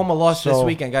 And Roma lost this So-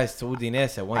 weekend, guys, to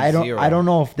Udinese 1-0. I don't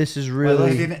know if this is Well,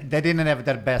 really. they didn't have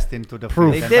their best into the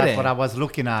Proof. field. They and didn't. That's what I was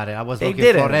looking at. I was They looking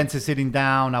didn't. Florenzi sitting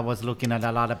down. I was looking at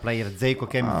a lot of players. Zeko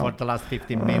came for the last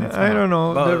 15 minutes. I don't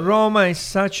know. But- the Roma is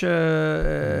such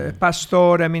a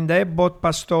Pastore. I mean, they bought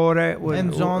Pastore.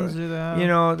 And Zonzi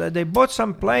there. They bought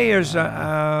some players.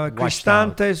 Watched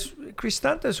out.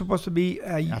 Cristante is supposed to be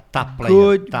A top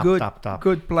player. Top.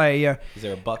 good player. Is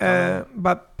there a buck on him?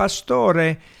 But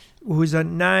Pastore, who's a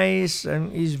nice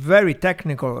and he's very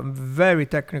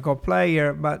technical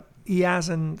player, but he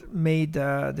hasn't made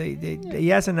he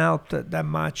hasn't helped that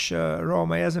much.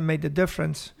 Roma, he hasn't made the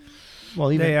difference Well,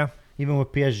 there. even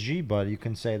with PSG, but you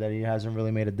can say that he hasn't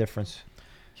really made a difference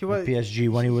He with was, PSG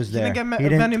when he was he there. didn't get he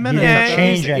didn't, many he minutes. didn't Yeah,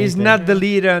 change he's anything. not the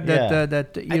leader that Yeah.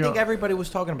 that I think everybody was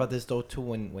talking about this though too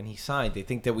when he signed. They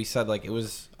think that we said like it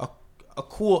was a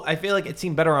cool. I feel like it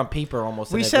seemed better on paper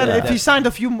almost. we than it said did. if he signed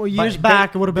a few more years But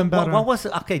back, they- it would have been better. What was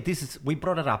we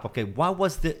brought it up. Okay, what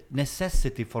was the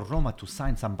necessity for Roma to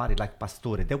sign somebody like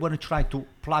Pastore? They want to try to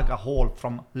plug a hole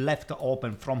from left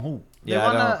open from who? They Yeah,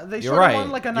 I know. they You're sort right. of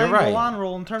want like a You're right. Nainggolan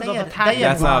role in terms They of had- attacking. they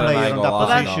had That's not a one player in Nainggolan, that but,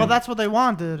 position. but that's what they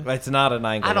wanted. It's not a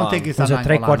nine. I don't think it's He's a a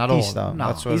Nainggolan at trequartista. all. No.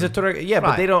 That's what He's a yeah, but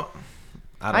Right. they don't.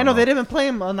 I know they didn't play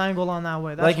him a Nainggolan that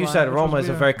way. That's Like you why, said, which Roma was is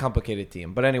a weird. very complicated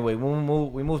team. But anyway,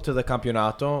 we moved to the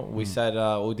Campionato. We said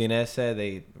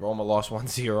Udinese, Roma lost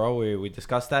 1-0. We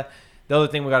discussed that. The other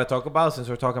thing we got to talk about, since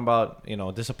we're talking about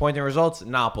disappointing results,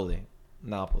 Napoli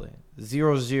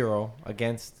 0-0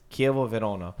 against Chievo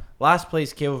Verona. Last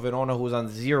place Chievo Verona, who was on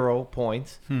 0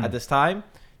 points at this time,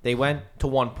 they went to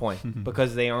 1 point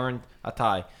because they earned a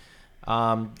tie.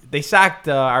 They sacked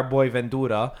our boy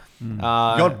Ventura.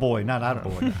 Your boy, not our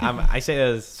boy. I say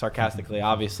this sarcastically,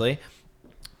 obviously.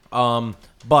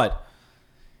 But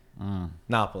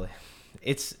Napoli.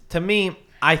 It's, to me,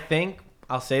 I think,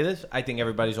 I'll say this, I think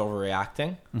everybody's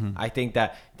overreacting. I think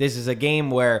that this is a game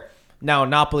where now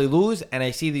Napoli lose, and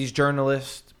I see these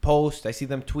journalists post, I see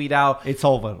them tweet out. It's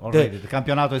over already. The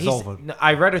Campionato is over.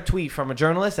 I read a tweet from a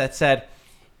journalist that said,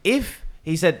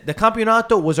 he said the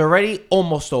Campionato was already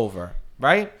almost over,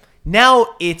 right?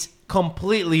 Now it's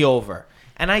completely over.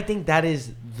 And I think that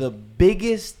is the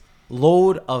biggest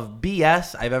load of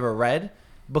BS I've ever read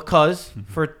because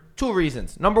for two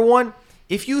reasons. Number one,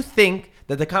 if you think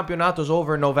that the Campionato is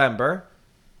over in November,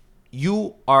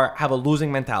 you have a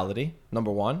losing mentality,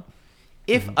 number one.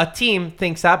 If a team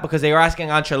thinks that because they were asking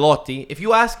Ancelotti, if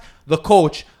you ask the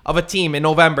coach of a team in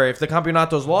November if the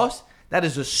Campionato is lost, that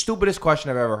is the stupidest question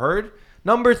I've ever heard.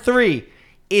 Number three,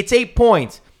 it's 8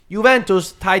 points.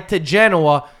 Juventus tied to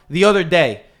Genoa the other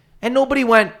day. And nobody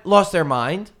lost their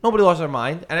mind. Nobody lost their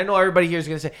mind. And I know everybody here is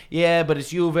going to say, yeah, but it's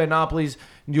Juve, Napoli's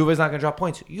not going to drop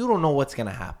points. You don't know what's going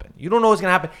to happen. You don't know what's going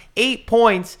to happen. 8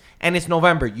 points and it's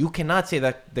November. You cannot say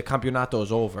that the Campionato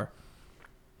is over.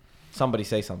 Somebody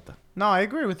say something. No, I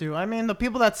agree with you. I mean, the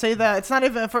people that say that it's not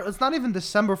even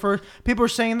December 1st. People are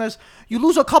saying this. You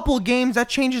lose a couple of games, that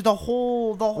changes the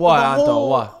whole Anto,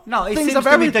 what? No, it things seems of to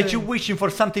me everything. that you're wishing for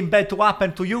something bad to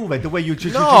happen to you, the way you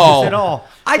just No. said, oh.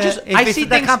 I if see the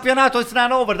things- Campionato is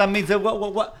not over, that means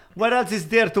what else is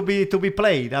there to be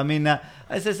played? I mean,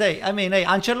 as I say, hey,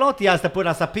 Ancelotti has to put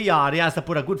us a PR, he has to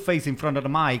put a good face in front of the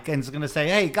mic, and he's going to say,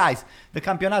 hey, guys, the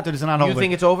Campionato is not over. You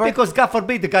think it's over? Because God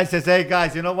forbid the guy says, hey,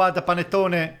 guys, you know what, the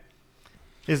Panettone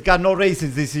has got no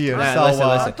races this year. Yeah, so,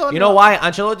 listen. Antonio- You know why?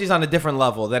 Ancelotti's on a different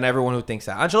level than everyone who thinks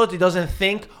that. Ancelotti doesn't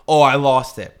think, oh, I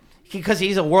lost it. Because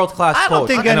he's a world-class coach. I don't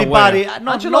think and a anybody, winner.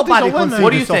 no, Ancelotti's nobody a winner. considers What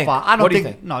do you so think? far. I don't What do you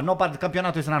think, think? no, nobody, the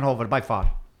Campionato is not over by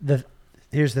far.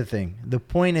 Here's the thing. The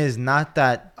point is not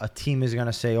that a team is going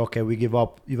to say, okay, we give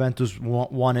up. Juventus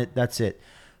won it. That's it.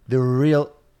 The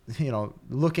real,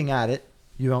 looking at it,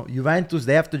 Juventus,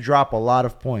 they have to drop a lot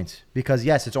of points. Because,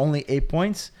 yes, it's only 8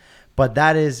 points. But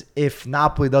that is if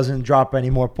Napoli doesn't drop any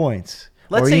more points.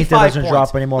 Let's or say Inter 5 doesn't points.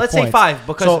 drop any more Let's points. say 5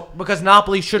 because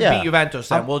Napoli should Yeah. beat Juventus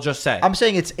then, we'll just say. I'm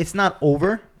saying it's not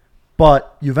over.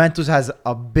 But Juventus has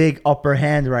a big upper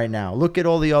hand right now. Look at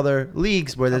all the other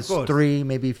leagues where there's course. 3,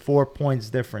 maybe 4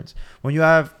 points difference. When you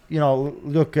have,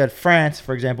 look at France,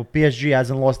 for example. PSG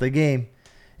hasn't lost a game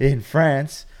in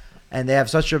France, and they have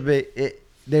such a big.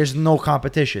 There's no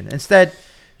competition. Instead,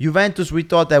 Juventus, we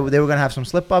thought that they were going to have some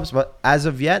slip-ups, but as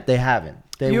of yet, they haven't.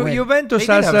 They win. Juventus They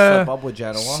did has have a slip up with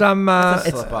Genoa. some. That's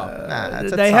a slip up.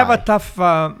 That's a They have a tie. tough.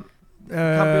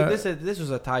 This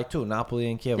was a tie too. Napoli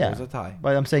and Kiev was a tie.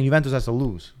 But I'm saying Juventus has to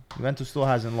lose. Juventus still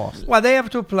hasn't lost. Well, they have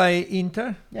to play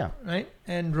Inter, Yeah. right,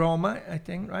 and Roma, I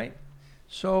think, right.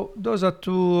 So those are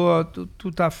two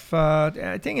tough.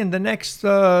 I think in the next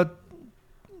 3-4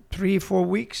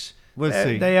 weeks, We'll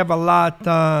see. they have a lot.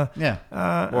 Yeah.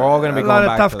 We're all gonna be a going lot of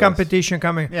back tough to this. competition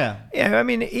coming. Yeah. Yeah, I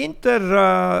mean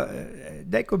Inter,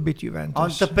 they could beat Juventus. On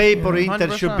the paper, Yeah.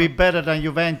 Inter should be better than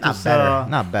Juventus. Not better.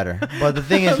 Not better. But the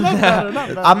thing is,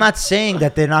 better. I'm not saying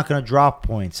that they're not going to drop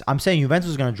points. I'm saying Juventus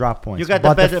is going to drop points. You got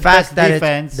but the best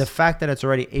defense. The fact that it's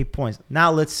already 8 points. Now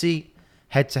let's see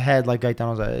head to head, like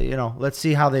Gaetano said. Let's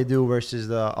see how they do versus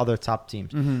the other top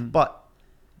teams. Mm-hmm. But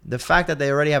the fact that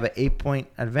they already have an 8-point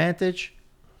advantage,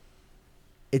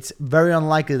 it's very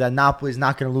unlikely that Napoli is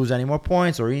not going to lose any more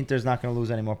points or Inter is not going to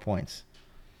lose any more points.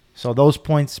 So those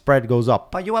points spread goes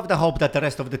up. But you have the hope that the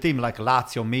rest of the team, like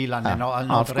Lazio, Milan, and all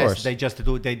of the rest, course.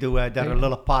 they do their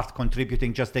little part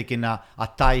contributing, just taking a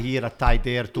tie here, a tie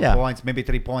there, 2 Yeah. points, maybe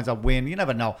 3 points, a win. You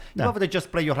never know. You Yeah. have to just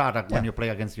play your heart out when Yeah. you play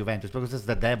against Juventus because it's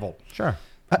the devil. Sure.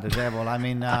 The devil. I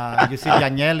mean, you see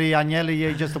Agnelli,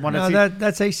 you just want to No, see.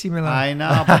 that's AC Milan. I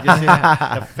know, but you see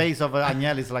the face of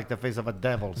Agnelli is like the face of a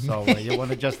devil. So you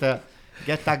want to just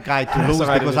get that guy to lose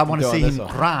somebody because to I want to do on see this him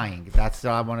one. crying. That's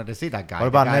I wanted to see that guy. What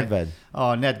about The guy- Nedved?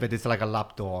 Oh, Nedved is like a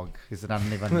lapdog. He's not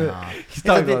even. He's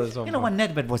talking about this one You know what?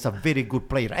 Nedved was a very good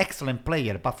player, excellent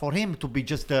player, but for him to be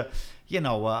just,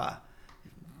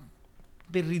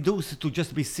 be reduced to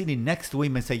just be sitting next to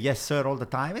him and say yes sir all the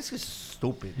time, it's just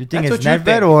stupid. You think That's it's what you Nedved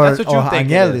think. or That's what you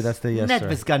think it Agnelli? is. That's the yes, sir.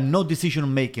 Nedved's got no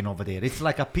decision making over there. It's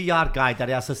like a PR guy that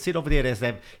has to sit over there.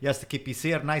 He has to keep his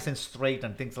hair nice and straight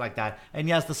and things like that. And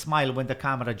he has to smile when the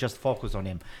camera just focuses on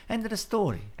him. End of the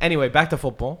story. Anyway, back to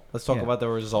football. Let's talk Yeah. about the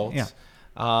results. Yeah.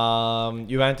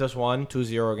 Juventus won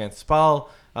 2-0 against Spal.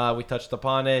 We touched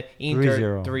upon it.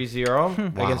 Inter 3-0.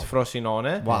 3-0 against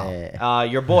Frosinone. Wow.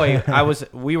 Your boy,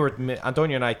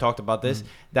 Antonio and I talked about this,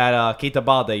 that Keita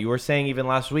Balde, you were saying even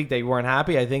last week that you weren't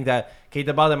happy. I think that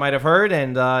Keita Balde might have heard,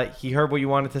 and he heard what you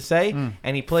wanted to say,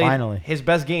 and he played Finally. his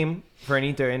best game for an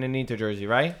Inter jersey,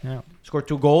 right? Yeah. Scored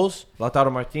 2 goals.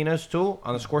 Lautaro Martinez, 2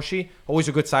 on the score sheet. Always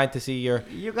a good sign to see your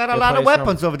You got a your lot of players'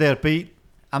 weapons over there, Pete.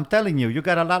 I'm telling you, you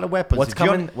got a lot of weapons. What's If you're-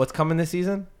 coming? What's coming this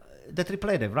season? The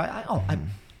triplete, right?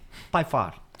 By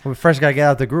far. We first got to get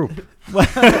out the group.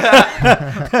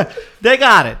 They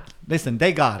got it. Listen,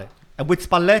 they got it. And with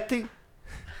Spalletti,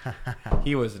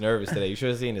 He was nervous today. You should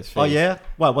have seen his face. oh yeah?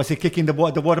 What, was he kicking the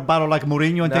water bottle like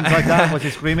Mourinho and things like that? Was he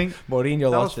screaming?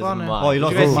 Mourinho That lost was his funny. mind. Oh, he Did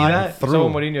lost you guys his see mind. that? You saw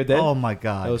what Mourinho did? Oh my That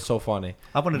God. was so funny.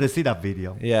 I wanted to see that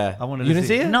video. Yeah. I wanted You to didn't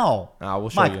see it? No. We'll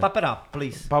show Mike, you. pop it up,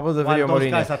 please. Pop up the While video, those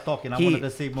Mourinho. guys are talking, I wanted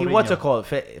to see Mourinho. He what's it called?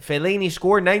 Fellaini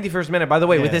scored 91st minute. By the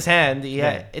way, with Yeah. his hand,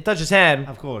 it touched his hand.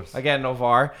 Of course. Again, no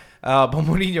VAR. But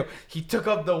Mourinho, he took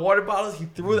up the water bottles. He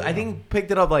threw. I think he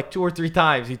picked it up like 2 or 3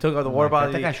 times. He took up the water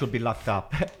bottle. That guy should be locked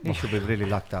up. He should be really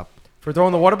locked up. For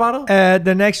throwing the water bottle.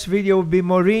 The next video will be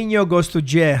Mourinho goes to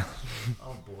jail.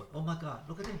 Oh boy. Oh my God.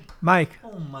 Look at him. Mike,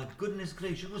 Oh my goodness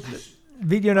gracious. What's this?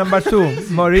 video number 2.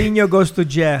 Mourinho goes to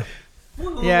jail.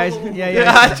 Yeah,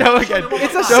 Show again.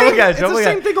 It's the Show same. again. It's Show the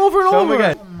again. same thing over and Show him over.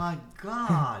 again. Oh my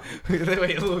God.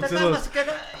 Wait, look, That guy must get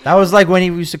That was like when he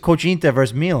used to coach Inter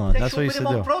versus Milan. They That's what he should used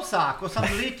put to him on do. Prozac or some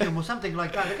lithium or something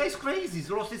like that. The guy's crazy. He's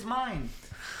lost his mind.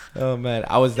 Oh man,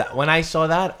 when I saw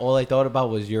that, all I thought about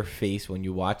was your face when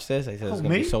you watched this. I said it's Oh, gonna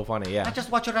be me? so funny. Yeah, I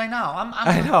just watch it right now.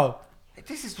 I know.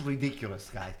 This is ridiculous,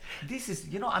 guys. This is,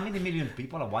 how many million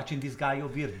people are watching this guy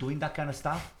over here doing that kind of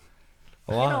stuff?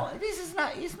 A lot. This is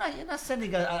not, you're not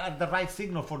sending the right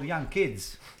signal for the young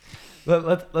kids.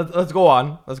 Let's go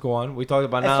on. Let's go on. We talked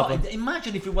about And so, now.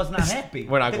 imagine if he was not happy.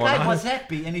 We're not the going guy on. was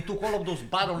happy and he took all of those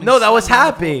bottles. No, that was and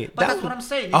slammed them happy. on the floor. But That that's what I'm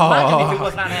saying. Oh. Imagine if he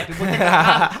was not happy. Would take a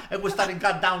gun and would start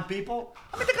cut down people.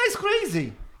 I mean, the guy's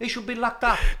crazy. He should be locked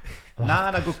up.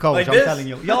 Not a good coach, Like I'm this? telling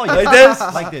you. Yo, Like this?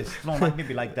 Like this. No,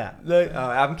 maybe like that.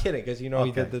 I'm kidding because you know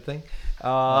he Okay. did the thing.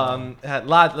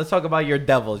 Lad, let's talk about your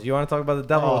Devils. You want to talk about the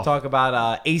Devil? Oh. We'll talk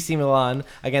about AC Milan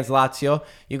against Lazio.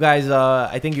 You guys,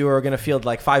 I think you were going to field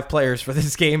like 5 players for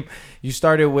this game. You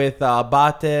started with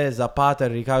Abate, Zapata,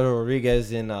 Ricardo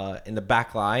Rodriguez in the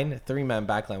back line, 3-man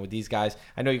back line with these guys.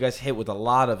 I know you guys hit with a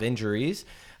lot of injuries.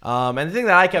 And the thing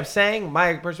that I kept saying,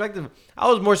 my perspective, I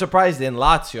was more surprised in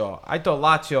Lazio. I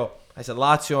said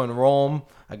Lazio and Rome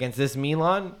against this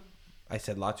Milan. I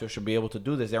said Lazio should be able to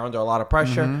do this. They're under a lot of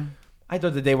pressure. Mm-hmm. I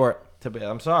thought that they were,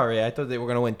 I'm sorry, I thought they were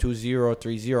going to win 2-0,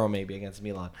 3-0 maybe against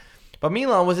Milan. But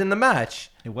Milan was in the match.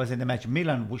 It was in the match.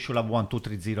 Milan should have won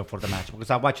 2-3-0 for the match because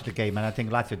I watched the game and I think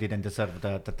Lazio didn't deserve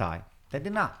the tie. They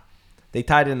did not. They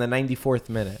tied in the 94th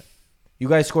minute. You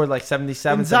guys scored like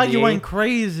 77, Inzaghi 78. went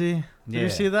crazy. Did you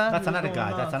see that? That's He was another going guy.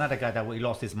 nuts. That's another guy that we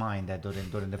lost his mind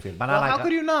during the field. But Well, how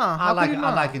could you not? I How like could you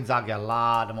not? I like Inzaghi a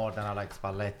lot more than I like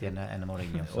Spalletti and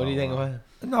Mourinho. What do you think?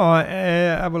 No,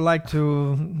 I would like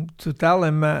to tell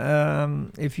him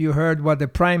if you heard what the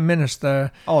Prime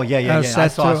Minister Oh yeah. said I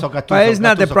saw Gattuso. but he's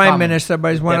not the Gattuso Prime comment. Minister,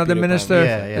 but he's one of the Deputy Prime ministers.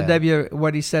 Minister. The deputy,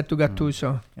 what he said to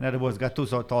Gattuso. In other words,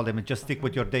 Gattuso told him, just stick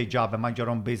with your day job and mind your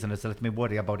own business. Let me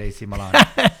worry about AC Milan.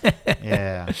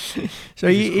 Yeah. So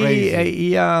This is crazy.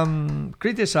 he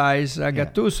criticized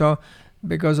Gattuso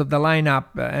because of the lineup,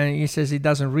 and he says he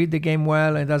doesn't read the game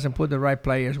well and doesn't put the right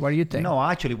players. What do you think? No,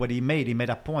 actually, what he made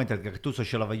a point that Gattuso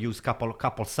should have used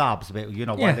couple subs. But,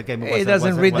 Yeah, while the game was he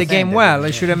doesn't read the was game ended. well.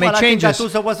 He should have made Well, changes. I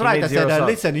think Gattuso was right. made I said, 0 subs.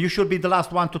 listen, you should be the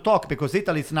last one to talk because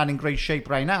Italy is not in great shape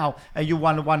right now, and you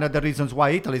want one of the reasons why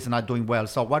Italy is not doing well.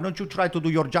 So why don't you try to do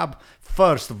your job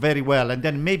first very well, and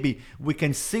then maybe we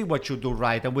can see what you do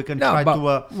right, and we can No, try but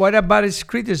to. what about his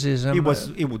criticism?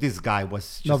 This guy was.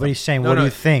 Just Nobody's saying, No, what do no.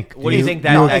 you think? What do you think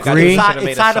that- you that agree? Gattuso should've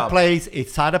made It's a out of sub. place.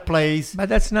 It's out of place. But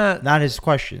that's not. Not his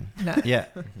question. Yeah.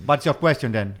 What's your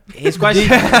question then? His question.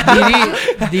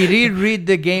 Did he read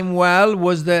the game well?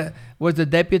 Was the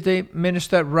deputy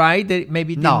minister right? That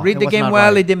maybe didn't No, read it the was game not well.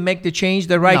 right. He didn't make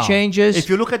the right No. changes. If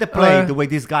you look at the play, Uh, the way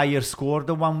this guy here scored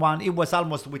the 1-1, it was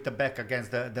almost with the back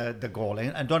against the goal.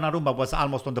 And Donnarumma was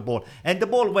almost on the ball. And the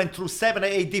ball went through 7 or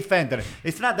 8 defenders.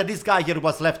 It's not that this guy here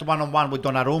was left one-on-one with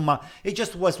Donnarumma. It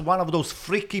just was one of those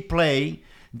freaky play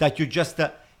that you just...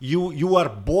 You are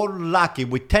born lucky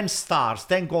with 10 stars,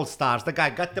 10 gold stars. The guy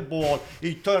got the ball.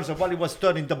 He turns, and while he was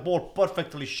turning, the ball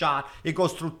perfectly shot. It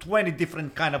goes through 20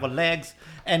 different kind of legs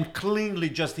and cleanly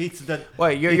just hits the...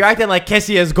 Wait, you're acting like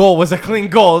Kessia's goal was a clean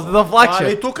goal. It's a deflection.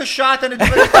 He took a shot and it was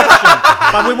a deflection.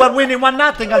 But we were winning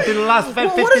 1-0 until the last 15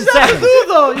 What does that seconds. do,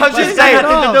 though? I'm just This saying. has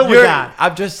nothing to do with you're- that.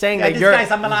 I'm just saying Yeah, that this you're.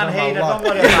 guy's a Milan hater. Don't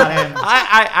worry about him.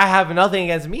 I have nothing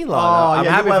against Milan. Oh, I'm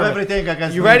yeah, happy you have for them. everything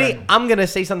against You ready? Milan. I'm gonna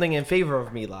say something in favor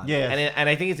of Milan. Yes. And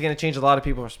I think it's gonna change a lot of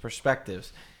people's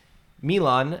perspectives.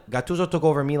 Gattuso took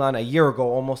over Milan a year ago,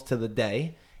 almost to the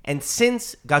day. And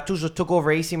since Gattuso took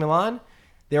over AC Milan,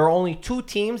 there are only 2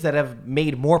 teams that have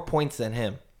made more points than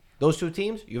him. Those 2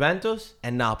 teams, Juventus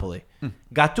and Napoli.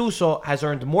 Gattuso has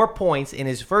earned more points in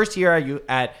his first year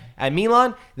at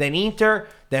Milan than Inter,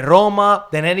 than Roma,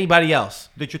 than anybody else.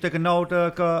 Did you take a note,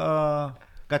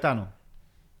 Gaetano?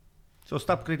 So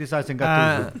stop criticizing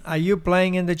Gattuso. are you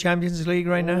playing in the Champions League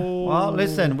right now? Well,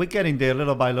 listen, we're getting there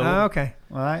little by little. Okay.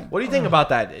 All right. What do you think about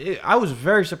that? I was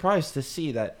very surprised to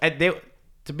see that.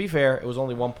 To be fair, it was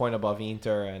only 1 point above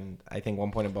Inter and I think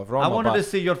 1 point above Roma. I wanted but- to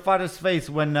see your father's face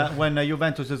when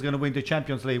Juventus is going to win the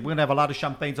Champions League. We're going to have a lot of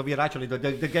champagnes over here. Actually,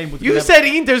 the game was. You said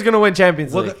Inter's going to win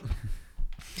Champions We're League.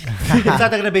 it's either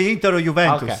going to be Inter or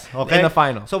Juventus. Okay. Okay. In the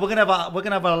final. So we're gonna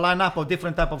have a lineup of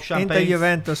different type of champagnes. Inter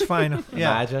Juventus final.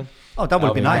 Yeah. Imagine. Oh, that would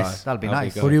That'll be be nice. nice. That'll be That'll be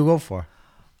nice. good. Who do you go for?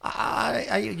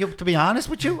 To be honest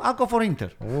with you, I'll go for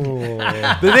Inter.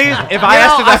 The thing is, if I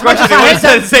asked you that question, they would have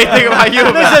said the same thing about you.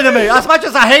 Listen to me. As much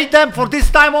as I hate them for this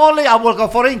time only, I will go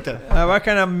for Inter. What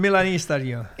kind of Milanista are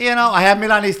you? You know, I have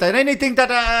Milanista. And anything that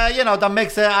that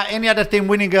makes any other team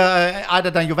winning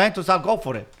other than Juventus, I'll go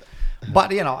for it.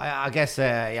 But I guess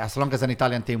as long as an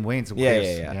Italian team wins, who Yeah, cares,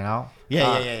 yeah, yeah. You know.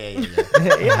 Yeah.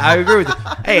 Yeah, I agree with you.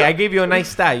 Hey, I gave you a nice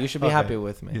stat. You should be Okay. happy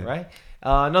with me, Yeah. right?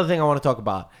 Another thing I want to talk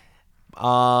about.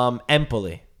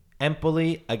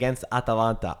 Empoli against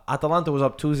Atalanta. Atalanta was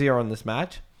up 2-0 in this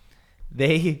match.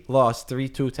 They lost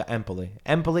 3-2 to Empoli.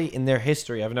 Empoli, in their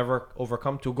history, have never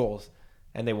overcome 2 goals,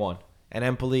 and they won. And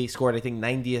Empoli scored, I think,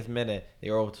 90th minute. They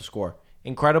were able to score.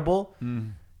 Incredible.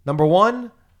 Number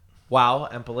 1, wow,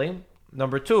 Empoli.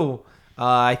 Number 2,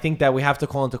 I think that we have to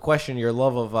call into question your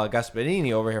love of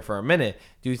Gasperini over here for a minute.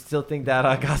 Do you still think that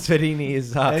Gasperini is...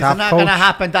 It's Top not going to coach.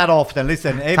 happen that often.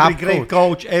 Listen, every Top great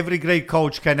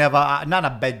coach can have not a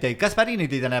bad day. Gasparini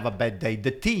didn't have a bad day.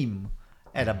 The team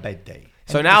had a bad day.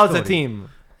 So End now of it's a story. team.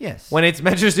 Yes. When it's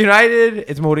Manchester United,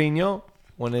 it's Mourinho.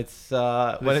 When it's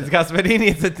Gasperini,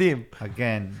 it's a team.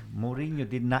 Again, Mourinho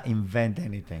did not invent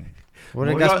anything. What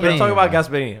did Let's Gasperini talk about do?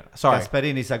 Gasperini. Sorry.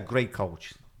 Gasperini is a great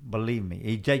coach. Believe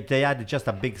me, they had just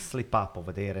a big slip up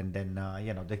over there, and then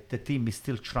the team is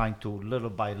still trying to little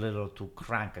by little to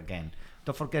crank again.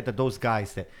 don't forget that those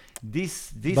guys,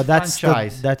 this But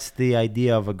franchise. that's the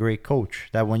idea of a great coach.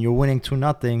 That when you're winning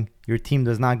 2-0, your team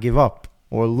does not give up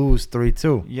or lose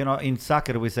 3-2. You know, in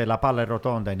soccer we say la palla è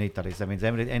rotonda in Italy. So, I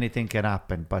mean, anything can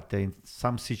happen. But in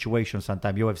some situations,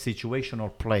 sometimes you have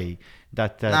situational play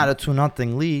that. Not a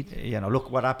 2-0 lead. You know, look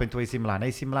what happened to AC Milan.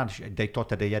 AC Milan, they thought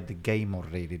that they had the game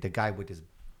already. The guy with his.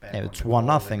 Yeah, it's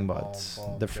 1-0, but it's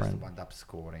different. Just wound up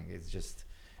scoring. It's just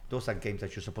those are games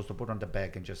that you're supposed to put on the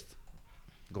bag and just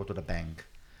go to the bank.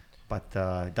 But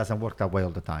it doesn't work that way all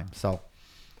the time. So.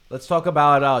 Let's talk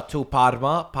about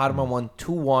Parma. Parma won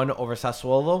 2-1 over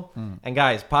Sassuolo. And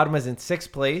guys, Parma's in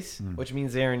 6th place, which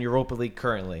means they're in Europa League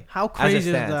currently. How as it crazy is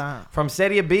stands. that? From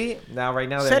Serie B, now right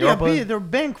now they're in Serie Europa B, League. they're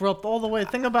bankrupt all the way.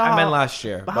 Think about I meant last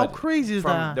year. But how crazy is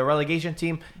from that? the relegation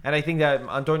team. And I think that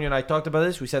Antonio and I talked about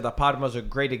this. We said that Parma's a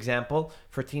great example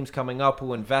for teams coming up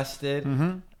who invested.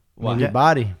 What? Maybe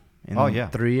body in Oh, yeah.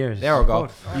 3 years. There we go.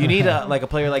 You need a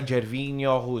player like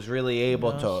Gervinho who's really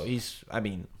able to.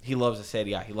 He loves the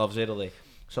Serie A. He loves Italy.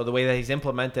 So the way that he's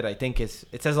implemented, I think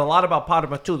it says a lot about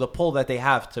Parma too. The pull that they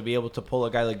have to be able to pull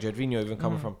a guy like Gervinho, even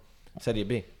coming from Serie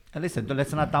B. And listen,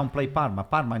 let's not downplay Parma.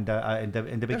 Parma in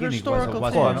the beginning historical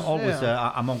was team. always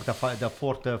among the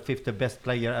fourth, fifth best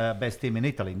team in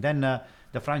Italy. And then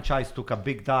the franchise took a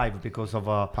big dive because of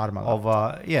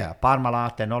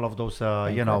Parmalat and all of those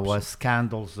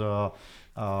scandals.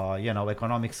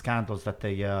 Economic scandals that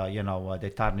they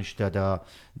tarnished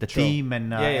the team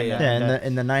and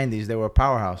in the 90s they were a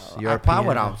powerhouse. a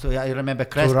powerhouse. I remember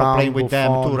Crespo playing with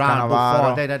them. Turan,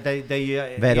 Buffon.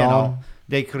 Veron.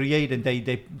 They created,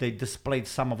 they displayed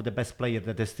some of the best players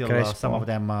that they still, some of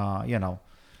them, they're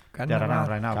around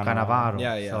right now. Cannavaro.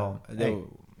 Yeah. So,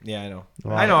 I know.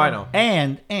 Wow. I know.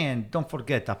 And don't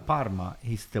forget that Parma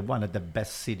is one of the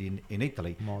best city in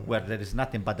Italy, where there is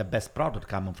nothing but the best product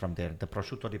coming from there. The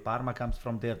prosciutto di Parma comes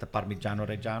from there. The Parmigiano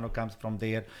Reggiano comes from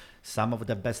there. Some of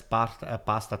the best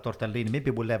pasta tortellini. Maybe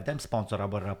we'll have them sponsor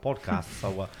our podcast.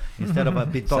 So instead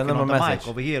of be talking on the mic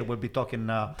over here, we'll be talking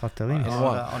tortellini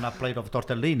on a plate of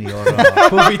tortellini. Or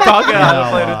We'll be talking on a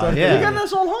plate of tortellini. You're getting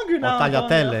us all hungry now. Or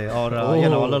tagliatelle, or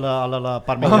a little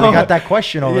Parmigiano. We got that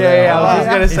question over there. Yeah, I was just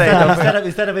gonna say.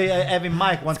 Instead of having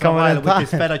Mike once in a while with his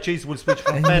feta cheese, we'll switch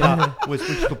from feta. We'll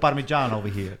switch to Parmigiano over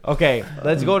here. Okay,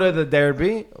 let's go to the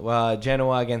derby.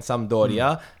 Genoa against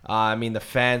Sampdoria. I mean, the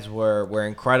fans were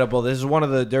incredible. This is one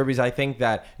of the derbies I think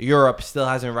that Europe still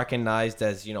hasn't recognized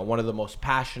as, one of the most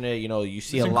passionate. You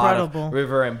see It's a incredible. lot of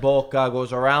River and Boca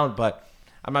goes around, but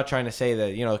I'm not trying to say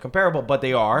that, comparable, but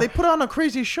they are. They put on a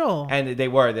crazy show. And they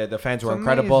were. The fans were It's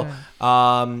incredible.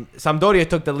 amazing. Sampdoria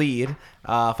took the lead.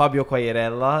 Fabio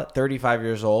Quagliarella, 35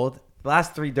 years old. The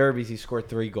last 3 derbies, he scored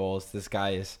 3 goals. This guy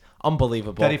is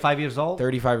unbelievable. 35 years old?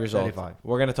 35 years old. 35.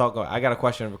 We're going to talk. I got a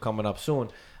question coming up soon.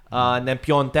 And then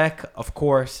Piontek, of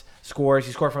course, scores.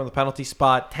 He scored from the penalty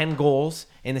spot. 10 goals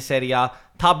in the Serie A.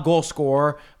 Top goal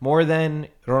scorer. More than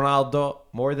Ronaldo,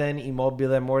 more than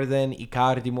Immobile, more than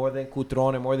Icardi, more than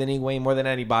Cutrone, more than Higuain, more than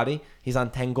anybody. He's on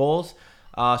 10 goals.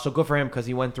 So good for him because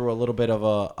he went through a little bit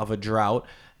of a drought.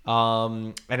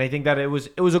 And I think that it was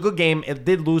a good game. It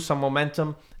did lose some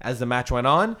momentum as the match went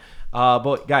on.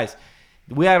 But guys,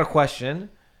 we had a question.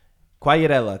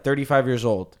 Quagliarella, 35 years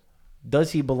old.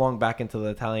 Does he belong back into the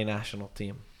Italian national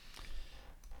team?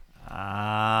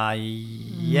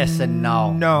 Yes and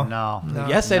no. No.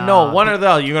 Yes and no. One or the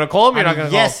other. You're gonna call him. You're not gonna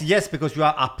yes, because you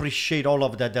appreciate all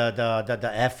of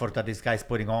the effort that this guy's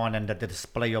putting on and the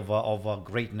display of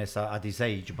greatness at his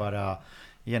age. But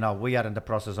we are in the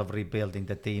process of rebuilding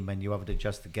the team, and you have to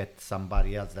just get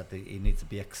somebody else that he needs to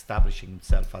be establishing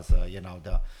himself as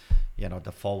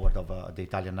the forward of the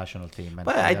Italian national team. And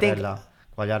But I think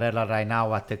Quagliarella right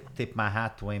now, I tip my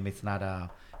hat to him. It's not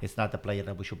a player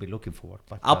that we should be looking for.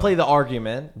 But I'll play the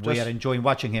argument. We are enjoying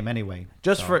watching him anyway.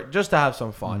 Just to have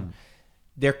some fun.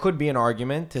 There could be an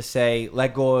argument to say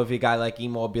let go of a guy like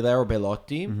Immobile or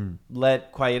Belotti,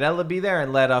 let Quagliarella be there,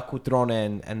 and let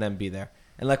Cutrone and then be there,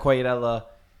 and let Quagliarella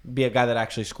be a guy that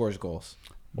actually scores goals.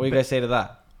 What do you guys say to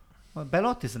that? Well,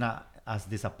 Belotti's not has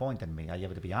disappointed me. I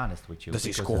have to be honest with you. Does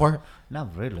he score?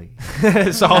 Not really. So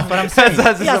That's what I'm saying.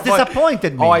 He has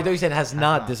disappointed me. Oh, I thought you said has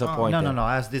not disappointed. No.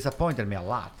 Has disappointed me a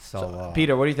lot. So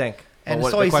Peter, what do you think? and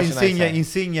so is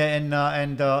Insigne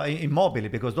and Immobile,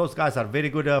 because those guys are very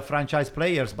good franchise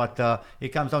players, but it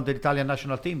comes down to the Italian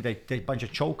national team. They a bunch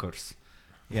of chokers.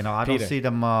 I don't see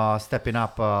them stepping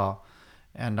up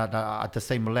and at the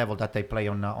same level that they play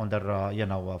on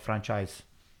their franchise.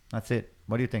 That's it.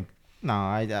 What do you think? No,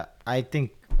 I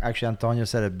think actually Antonio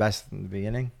said it best in the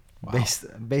beginning. Based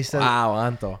on, Wow,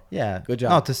 Anto. yeah, Good job.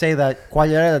 No, to say that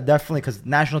Quagliarella definitely, because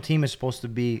national team is supposed to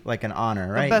be like an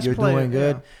honor, right? best You're player, doing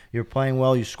good, yeah. you're playing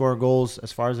well, you score goals.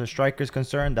 As far as a striker is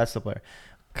concerned, that's the player.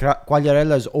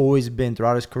 Quagliarella has always been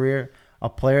throughout his career a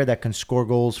player that can score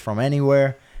goals from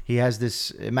anywhere. He has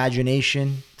this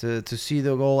imagination to see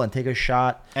the goal and take a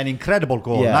shot. An incredible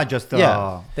goal, Yeah. not just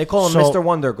Yeah. They call him So- Mr.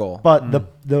 Wonder Goal. But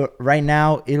the right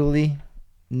now Italy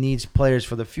needs players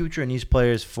for the future, needs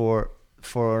players for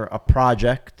a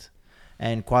project,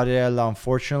 and Quagliarella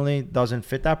unfortunately doesn't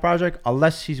fit that project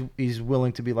unless he's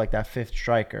willing to be like that fifth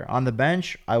striker on the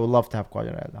bench. I would love to have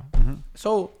Quagliarella.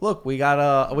 So look, we got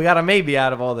a maybe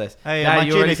out of all this. Hey, Now,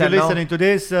 Mancini, already if you're said no? listening to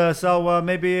this,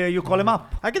 maybe you call him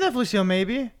up. I could definitely see a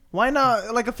maybe. Why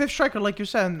not? Like a fifth striker, like you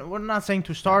said. We're not saying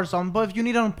to start someone, but if you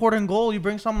need an important goal, you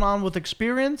bring someone on with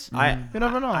experience. You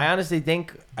never know. I honestly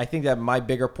think that my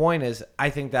bigger point is I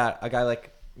think that a guy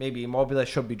like maybe Immobile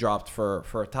should be dropped for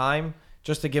a time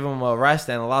just to give him a rest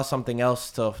and allow something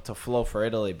else to flow for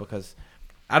Italy, because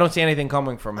I don't see anything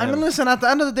coming from him. I mean, listen, at the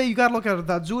end of the day, you got to look at it.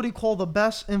 That Zuri called the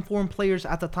best informed players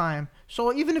at the time.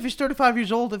 So even if he's 35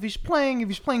 years old, if he's playing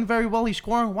very well, he's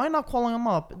scoring, why not calling him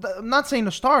up? I'm not saying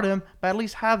to start him, but at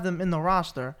least have them in the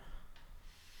roster.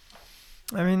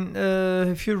 I mean,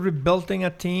 if you're rebuilding a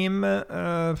team,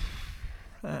 I'm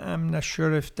not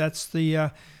sure if that's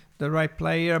the right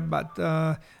player, but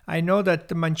I know that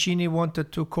Mancini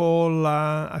wanted to call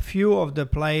a few of the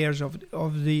players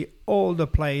of the older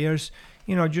players,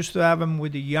 just to have them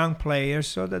with the young players,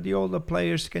 so that the older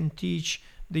players can teach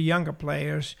the younger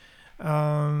players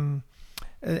and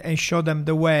show them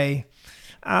the way.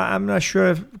 I'm not sure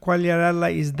if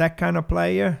Quagliarella is that kind of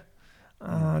player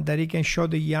that he can show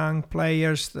the young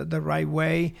players the right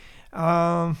way.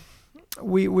 I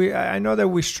know that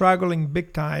we're struggling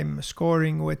big time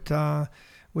scoring with the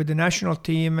national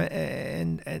team,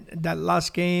 and that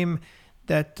last game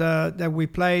that we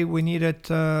played, we needed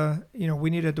to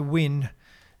win,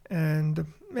 and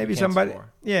maybe somebody,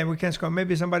 score. we can score.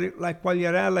 Maybe somebody like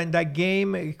Quagliarella in that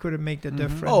game, it could have made the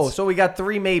difference. Oh, so we got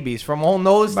three maybes from all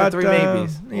no's to three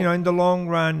maybes. In the long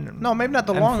run. No, maybe not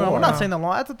the And long run. four. We're not saying the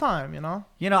long at the time,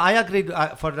 I agreed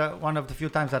one of the few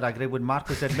times that I agreed with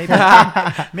Marcus that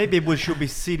maybe we should be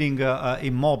sitting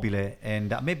Immobile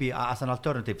and maybe as an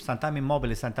alternative, sometime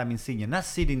Immobile, sometime Insigne, not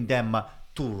sitting them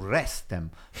to rest them,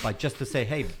 but just to say,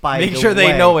 hey, Make sure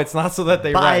they know it's not so that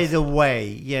they by rest. the way,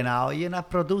 you're not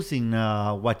producing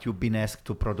what you've been asked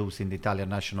to produce in the Italian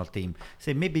national team.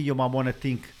 Say maybe you might want to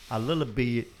think a little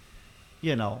bit,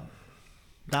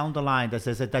 down the line that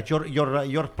says that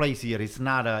your place here is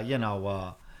not,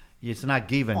 it's not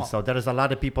given. Oh. So there is a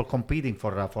lot of people competing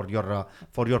for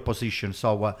your position.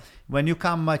 So when you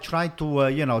come, try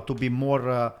to to be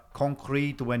more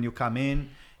concrete when you come in,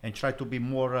 and try to be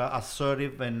more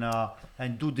assertive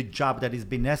and do the job that is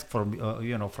being asked from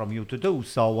you to do.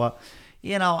 So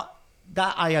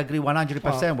that I agree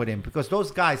 100% with him, because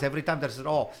those guys every time they say,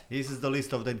 "Oh, this is the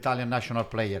list of the Italian national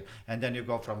player," and then you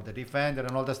go from the defender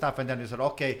and all the stuff, and then you say,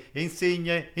 "Okay,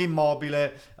 Insigne,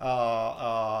 Immobile,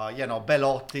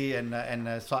 Belotti,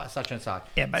 and such and such."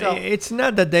 Yeah, but So- it's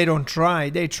not that they don't try.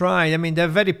 They try. I mean, they're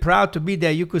very proud to be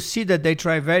there. You could see that they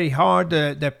try very hard.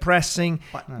 They're pressing.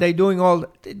 They're doing all.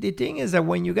 The thing is that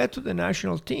when you get to the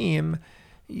national team,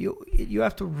 you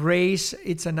have to raise.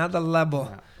 It's another level.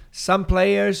 Yeah. Some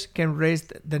players can raise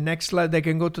the next level. They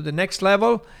can go to the next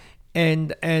level,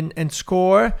 and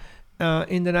score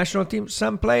in the national team.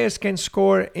 Some players can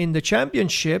score in the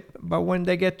championship, but when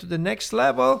they get to the next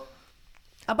level.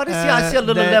 But I see a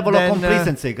little level of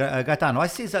complacency, Gaetano. I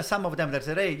see some of them that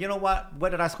say, hey, you know what?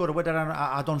 Whether I score or whether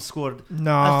I don't score,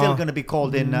 I'm still going to be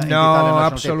called in the Italian national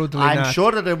absolutely team. I'm not.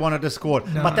 sure that they wanted to score,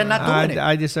 but they're not doing it.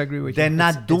 I disagree with they're you.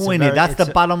 not doing it. That's the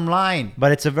bottom line.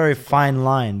 But it's a very fine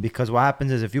line, because what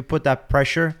happens is if you put that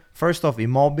pressure, first off,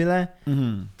 Immobile,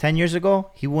 10 years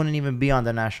ago, he wouldn't even be on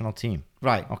the national team.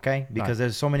 Right. Okay? Because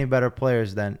there's so many better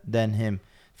players than him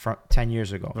from 10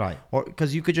 years ago. Right. Or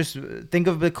because you could just think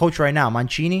of the coach right now,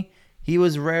 Mancini. He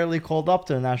was rarely called up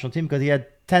to the national team because he had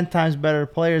 10 times better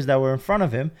players that were in front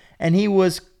of him, and he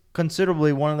was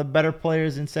considerably one of the better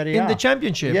players in Serie A. In the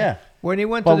championship. Yeah. When he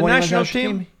went to the when he national went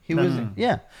team, he was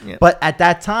yeah. But at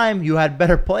that time, you had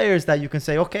better players that you can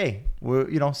say, okay,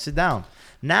 sit down.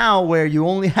 Now, where you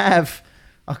only have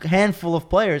a handful of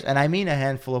players, and I mean a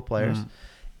handful of players,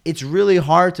 it's really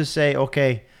hard to say,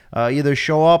 okay, either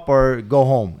show up or go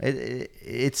home.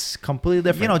 It's completely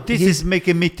different. This is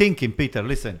making me thinking, Peter,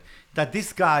 listen, that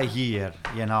this guy here,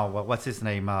 what's his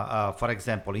name? For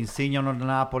example, Insigne on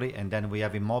Napoli, and then we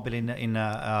have Immobile in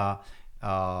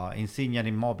Insigne and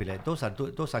Immobile. Those are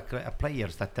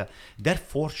players that their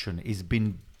fortune is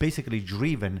been basically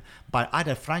driven by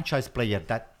other franchise players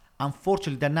that,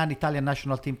 unfortunately, they're not Italian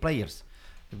national team players.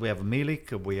 We have Milik,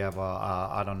 we have,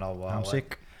 I don't know...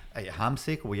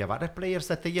 Hamsik, we have other players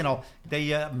that, they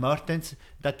Mertens,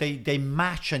 that they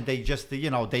match and they just, they...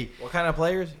 What kind of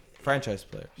players? Franchise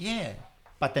players. Yeah.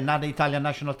 But they're not the Italian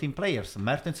national team players.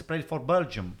 Mertens played for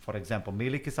Belgium, for example.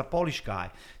 Milik is a Polish guy.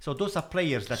 So those are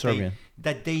players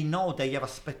that they know they have a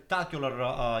spectacular,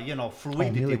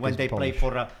 fluidity when they play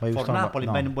for Napoli.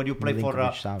 When you play for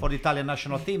the Italian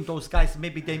national team, those guys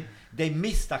maybe they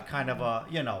miss that kind of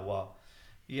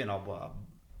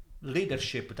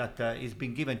leadership that is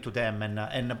being given to them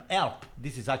and help.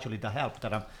 This is actually the help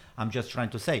that I'm just trying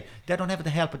to say. They don't have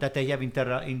the help that they have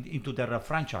into their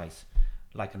franchise,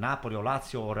 like Napoli or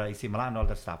Lazio or AC Milan, all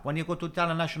that stuff. When you go to the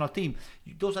Italian national team,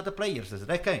 those are the players. They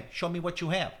say, okay, show me what you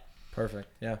have. Perfect.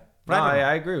 Yeah. Right. No,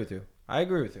 I agree with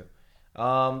you.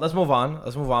 Let's move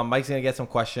on. Mike's going to get some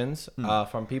questions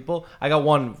from people. I got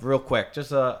one real quick,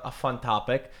 just a fun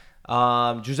topic.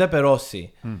 Giuseppe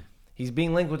Rossi. He's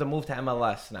being linked with a move to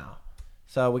MLS now.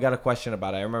 So we got a question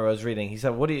about it. I remember I was reading. He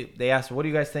said, they asked, what do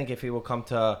you guys think if he will come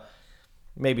to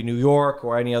maybe New York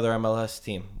or any other MLS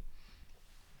team?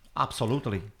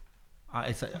 Absolutely.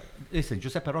 Listen,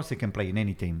 Giuseppe Rossi can play in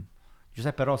any team.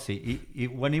 Giuseppe Rossi,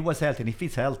 when he was healthy, and if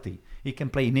he's healthy, he can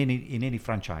play in any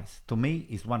franchise. To me,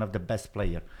 he's one of the best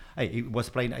players. He was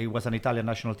an Italian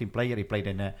national team player. He played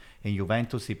in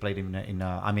Juventus. He played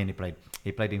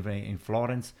he played in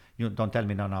Florence. You don't tell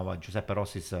me no. Giuseppe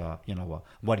Rossi is,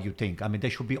 what do you think? I mean, they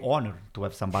should be honored to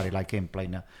have somebody like him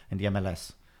playing in the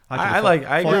MLS. Actually,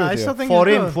 I agree with you.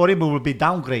 For him, he will be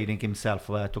downgrading himself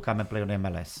to come and play on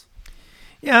MLS.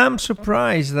 Yeah, I'm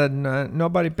surprised that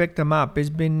nobody picked him up. He's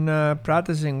been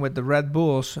practicing with the Red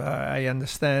Bulls, I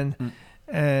understand,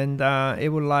 and he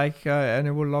would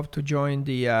love to join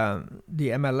the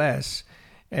MLS.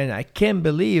 And I can't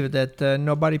believe that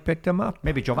nobody picked him up.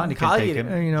 Maybe Giovanni can take him.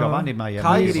 Giovanni might.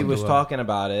 Cagliari was talking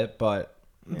about it, but.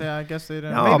 Yeah, I guess they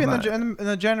didn't. No, maybe in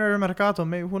the January Mercato,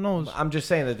 maybe, who knows? I'm just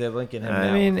saying that they're linking him now.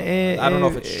 I mean, I don't know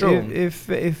if it's true.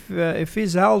 If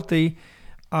he's healthy,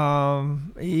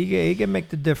 he can make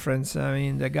the difference. I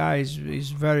mean, the guy is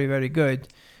very, very good,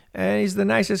 and he's the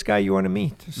nicest guy you want to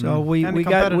meet. So we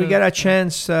got a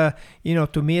chance, to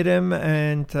meet him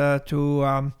and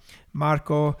to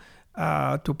Marco,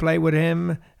 to play with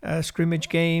him, scrimmage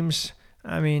games.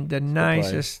 I mean, the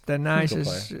nicest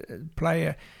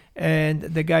player. And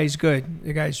the guy is good.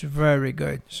 The guy is very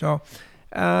good. So,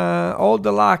 all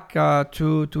the luck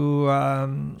to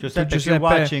Giuseppe. If Giuseppe. you're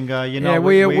watching,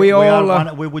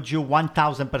 we would you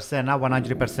 1,000%, not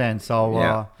 100%. So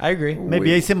I agree.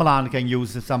 Maybe AC Milan can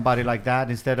use somebody like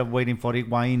that instead of waiting for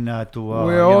Higuain to.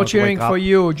 We're all cheering for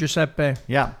you, Giuseppe.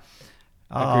 Yeah.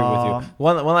 I agree with you.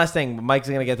 One last thing. Mike's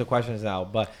going to get to questions now.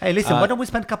 But hey, listen, why don't we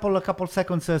spend a couple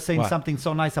seconds saying something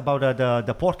so nice about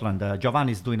the Portland?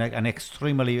 Giovanni is doing an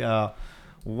extremely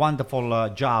wonderful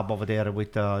job over there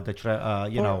with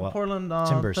Portland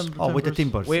Timbers. With the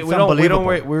Timbers.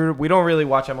 We don't really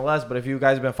watch MLS, but if you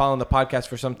guys have been following the podcast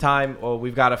for some time,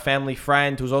 we've got a family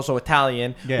friend who's also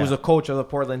Italian, who's a coach of the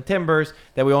Portland Timbers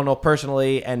that we all know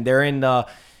personally, and they're in the.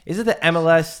 Is it the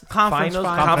MLS Conference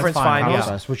finals?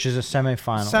 Yes, which is a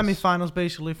semifinals. Semifinals,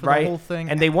 basically, for the whole thing.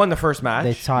 And they won the first match.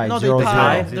 They tied. No, 0-0. they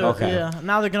tied. Okay. Yeah.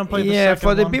 Now they're going to play the second Yeah,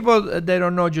 for the one. people they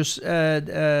don't know, just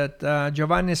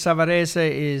Giovanni Savarese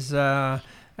is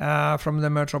from the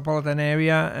metropolitan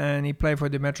area, and he played for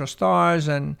the Metro Stars,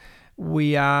 and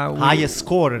we highest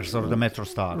scorers of the Metro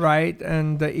Stars. Right,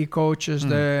 and he coaches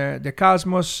the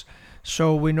Cosmos.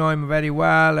 So we know him very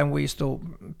well, and we used to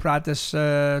practice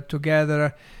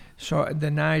together. So the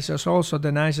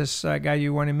nicest guy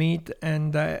you want to meet.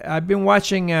 And I've been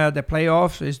watching the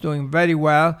playoffs. He's doing very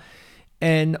well.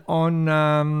 And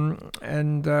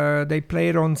they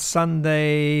played on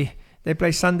Sunday. They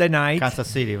play Sunday night. Kansas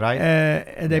City, right?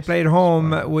 They played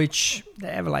home, which they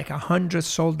have like 100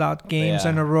 sold-out games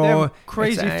in a row. They have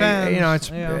crazy fans.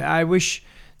 I wish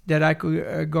that I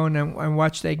could go and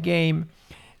watch that game.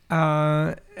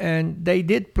 And they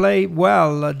did play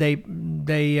well. They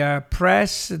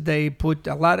press. They put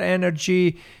a lot of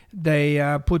energy.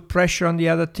 They put pressure on the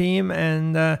other team,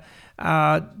 and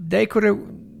they could have.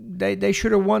 They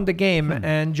should have won the game.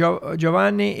 And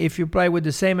Giovanni, if you play with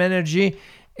the same energy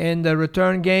in the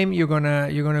return game, you're gonna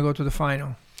go to the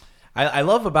final. I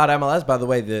love about MLS, by the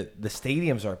way, the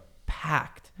stadiums are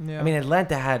packed. Yeah. I mean,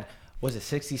 Atlanta had. Was it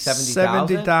 60, 70,000?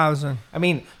 70,000. I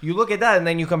mean, you look at that and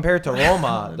then you compare it to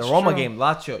Roma, the Roma game,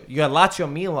 Lazio. You got Lazio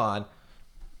Milan,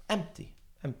 empty.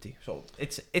 empty. So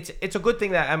it's a good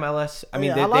thing that MLS. I mean,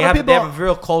 Yeah, they have a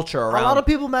real culture around. A lot of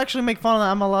people actually make fun of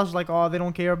the MLS, like, oh, they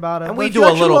don't care about it. and But we if do you a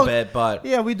actually little look- bit, but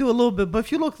Yeah, we do a little bit. But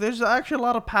if you look, there's actually a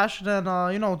lot of passion and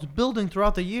it's building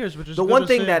throughout the years, which is the good one to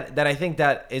thing see. that I think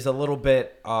that is a little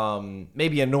bit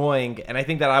maybe annoying, and I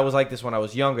think that I was like this when I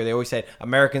was younger. They always said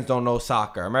Americans don't know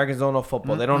soccer, Americans don't know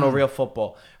football, they don't know real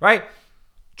football, right?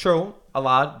 True, a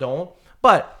lot don't.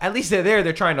 But at least they're there.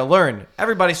 They're trying to learn.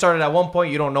 Everybody started at one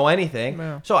point. You don't know anything.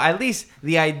 Yeah. So at least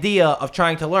the idea of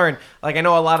trying to learn. Like I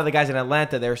know a lot of the guys in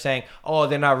Atlanta, they're saying, oh,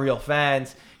 they're not real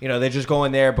fans. They're just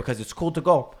going there because it's cool to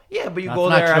go. Yeah, but you That's go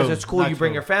not there true. as it's cool. Not You bring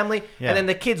true. your family. Yeah. And then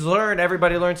the kids learn.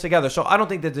 Everybody learns together. So I don't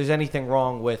think that there's anything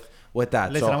wrong with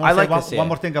that. Listen, so I I want like to to say see one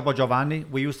it. more thing about Giovanni.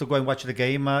 We used to go and watch the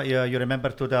game. You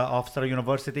remember to the Hofstra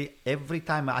University? Every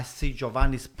time I see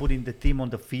Giovanni's putting the team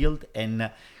on the field and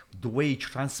the way he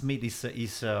transmits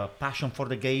his passion for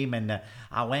the game and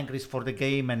how angry he is for the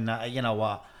game, and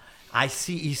I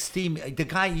see his team. The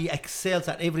guy, he excels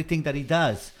at everything that he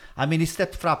does. I mean, he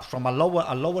stepped up from a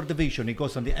lower division. He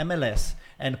goes on the MLS,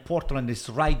 and Portland is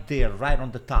right there, right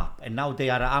on the top. And now they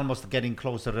are almost getting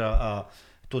closer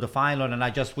to the final, and I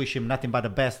just wish him nothing but the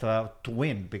best to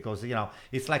win, because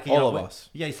it's like All of us.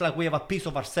 Yeah, it's like we have a piece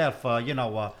of ourselves.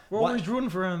 We're always rooting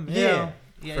for him. yeah.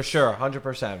 For sure,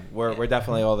 100%. We're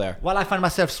definitely all there. Well, I find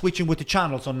myself switching with the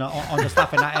channels on the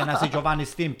stuff, and I see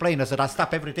Giovanni's team playing. I said, I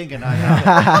stop everything and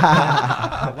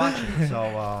I watch it. So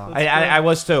I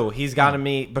was too. He's gotten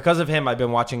me because of him. I've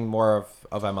been watching more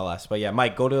of MLS. But yeah,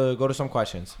 Mike, go to some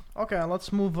questions. Okay,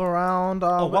 let's move around.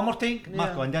 one more thing,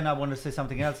 Marco, and then I want to say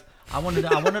something else. I wanted to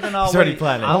know. He's already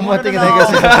planning. I One more wanted to thing, and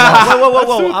know. then go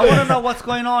Whoa! I want to know what's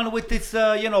going on with this,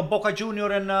 Boca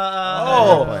Junior and.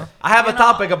 I have a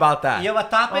topic about that. You have a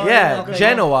topic? Yeah, Okay.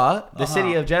 Genoa, the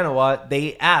city of Genoa,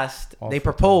 they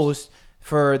proposed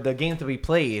for the game to be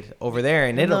played over there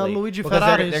in Italy. Luigi because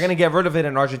Ferrari's. they're going to get rid of it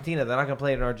in Argentina. They're not going to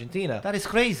play it in Argentina. That is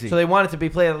crazy. So they want it to be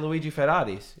played at Luigi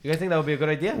Ferrari's. You guys think that would be a good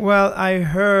idea? Well, I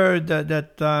heard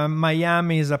that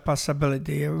Miami is a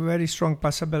possibility, a very strong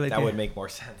possibility. That would make more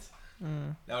sense.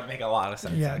 That would make a lot of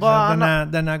sense. Yeah, Well,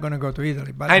 they're not going to go to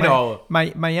Italy. But I know.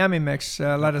 Miami makes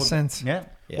a lot of sense. Yeah.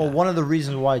 Yeah. Well, one of the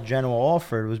reasons why Genoa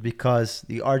offered was because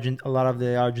a lot of the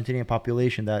Argentinian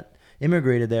population that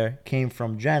immigrated there came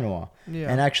from Genoa,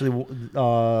 Yeah. and actually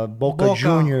Boca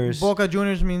Juniors. Boca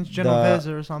Juniors means Genovese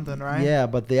or something, right? Yeah,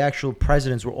 but the actual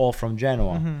presidents were all from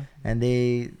Genoa, and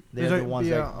they're These the are- ones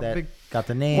yeah, that big- got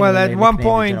the name. Well, and at they one nicknamed it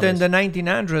point in Genovese. the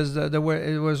 1900s,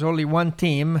 it was only one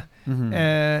team,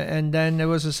 and then it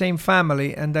was the same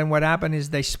family. And then what happened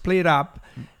is they split up,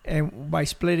 and by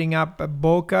splitting up,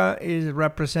 Boca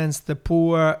represents the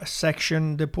poor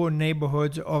section, the poor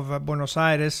neighborhoods of Buenos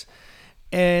Aires,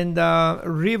 and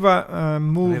River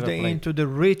moved River Plate. into the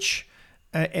rich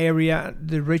area,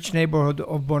 the rich neighborhood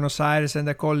of Buenos Aires, and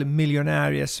they call it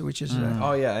Millonarios, which is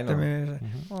Oh yeah, I know.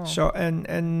 so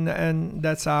and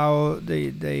that's how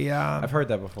they I've heard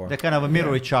that before. They kind of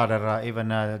mirror each other, even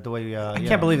the way. I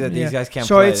can't believe that these guys can't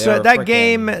so play. it's They're that freaking-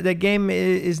 game. The game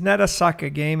is not a soccer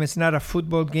game. It's not a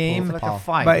football game, It's like a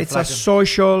fight. but it's a like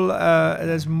social.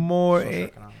 There's more.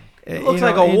 It looks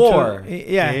like a war.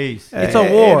 Yeah, Yes. It's a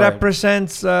war. It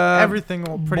represents Everything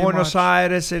pretty Buenos much.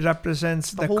 Aires. It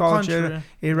represents the whole culture. country.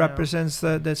 It Yeah. represents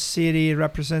the city. It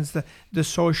represents the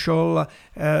social,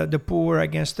 the poor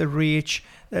against the rich.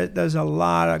 There's a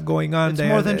lot going on It's there.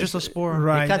 more than just a sport.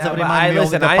 Right. It kind Yeah, of but remind me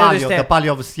listen, of the I Palio, understand. the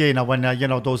Palio of Siena, when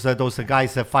those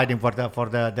guys fighting for their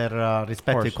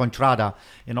respective contrada.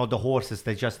 The horses.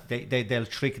 They'll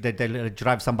trick. They'll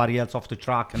drive somebody else off the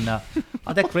track, and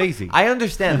they're crazy. I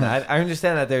understand that. I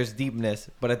understand that there's deepness,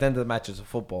 but at the end of the match, it's a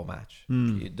football match.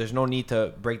 There's no need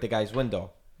to break the guy's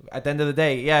window. At the end of the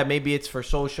day, yeah, maybe it's for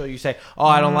social. You say, "Oh,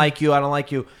 I don't like you. I don't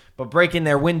like you." But breaking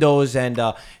their windows and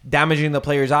damaging the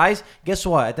player's eyes, guess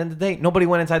what? At the end of the day, nobody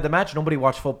went inside the match. Nobody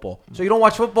watched football. So you don't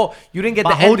watch football. You didn't get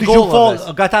But the who end did you goal fault, of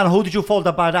this. Gaetano? Who did you fault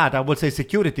about that? I would say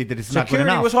security. That is not good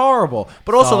Security enough. was horrible,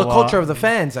 but also So, the culture of the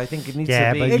fans. I think it needs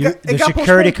Yeah, to be. but It the got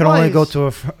security postponed can only go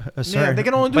twice. to a certain. Yeah, they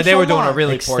can only do But they so were doing a much.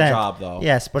 really poor extent. job, though.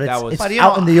 Yes, but That it's, was- it's But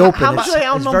out in the open. how much It's, they it's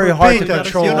outnumber very hard to Peter,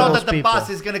 control you know those that the people. bus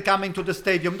is going to come into the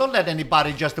stadium. Don't let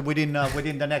anybody just within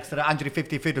the next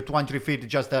 150 feet or 200 feet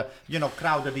just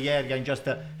crowd the area and just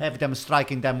have them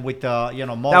striking them with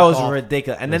Molotov. That was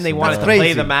ridiculous. And then they wanted to That's play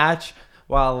crazy. the match.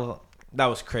 Well, that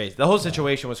was crazy. The whole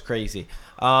situation was crazy.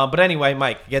 But anyway,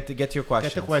 Mike, get to your question.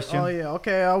 Get the question. Oh yeah,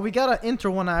 okay. We got an inter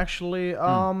one actually.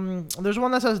 There's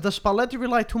one that says, does Spalletti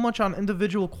rely too much on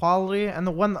individual quality? And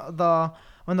the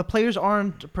when the players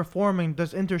aren't performing,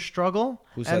 does Inter struggle?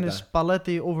 Who said and is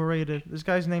Spalletti overrated? This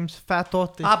guy's name's Fat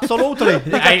Totti. Absolutely. You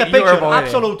got the You were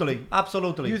picture. avoiding.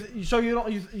 Absolutely. So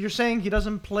you're saying he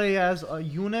doesn't play as a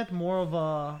unit, more of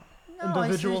a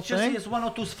individual it's just thing? he's one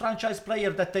of those franchise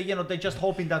players that they just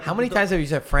hoping that. How many times have you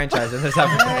said franchise in this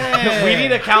episode? We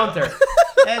need a counter.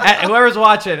 Whoever's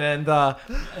watching and Vanda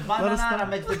Nara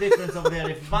makes the difference over there.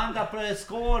 If Vanda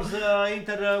scores,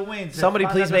 Inter wins. somebody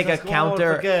If Vanda please make a doesn't score,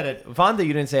 counter. Forget it. Vanda,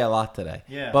 you didn't say a lot today.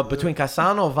 Yeah. But between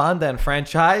Cassano, Vanda, and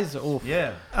franchise, oof.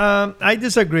 Yeah. I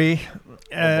disagree.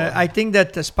 I think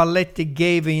that Spalletti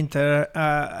gave Inter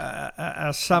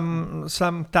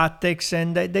some tactics,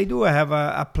 and they do have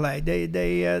a play.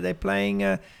 They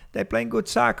playing good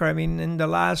soccer. I mean, in the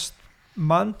last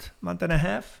month and a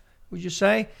half, would you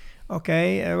say?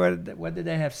 Okay, what did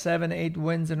they have? 7-8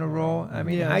 wins in a row. I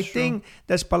mean, Yeah, I sure. think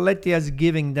that Spalletti is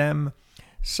giving them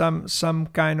some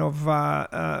kind of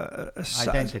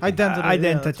Identity. identity.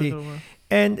 Yeah, that's a good word.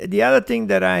 And the other thing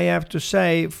that I have to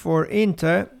say for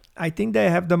Inter, I think they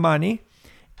have the money,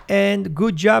 and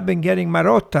good job in getting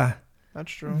Marotta.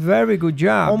 That's true. Very good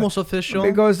job. Almost official.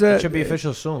 Because It should be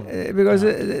official soon. because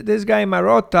this guy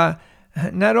Marotta,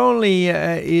 not only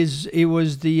he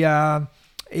was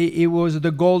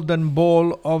the golden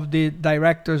ball of the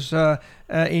directors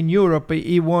in Europe.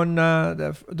 He won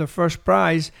the first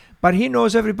prize, but he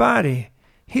knows everybody.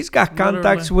 He's got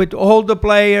contacts with all the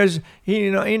players. He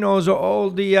knows all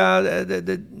the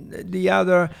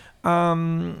other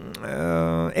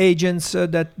agents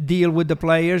that deal with the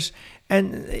players.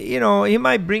 And he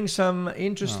might bring some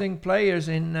interesting players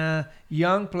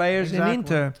young players Exactly. in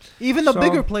Inter. Even the So-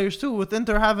 bigger players too, with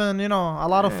Inter having a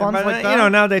lot of funds But, like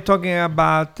that. now they're talking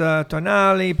about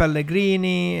Tonali,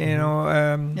 Pellegrini.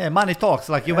 Yeah, money talks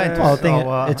like Juventus. Well, I think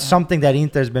So, it's something that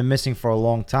Inter's been missing for a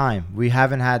long time. We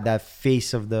haven't had that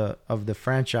face of the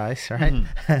franchise, right?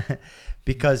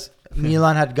 Because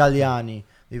Milan had Galliani.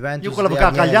 Juventus you could have they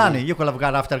got had Galliani. You could have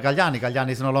got after Galliani. Galliani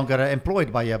is no longer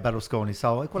employed by Berlusconi,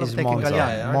 so it could have He's taken Monza.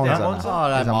 Galliani. Yeah, Monza. Monza?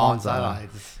 Oh, He's a Monza. Monza. Right.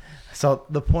 So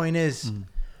the point is,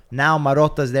 now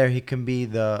Marotta's there. He can be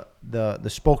the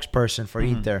spokesperson for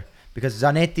Inter, because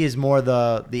Zanetti is more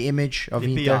the image of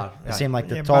The Inter. PR, yeah. Same like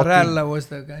the Totti. Barella was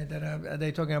the guy that are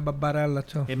they talking about Barella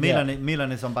too? Yeah,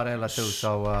 Milan is on Barella too,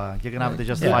 so you're gonna have to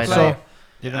just Yeah, fight. so-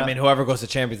 I mean, whoever goes to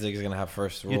Champions League is going to have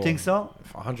first rule. You think so?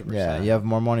 100%. Yeah, you have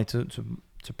more money to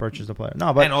purchase the player.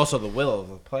 No, but and also the will of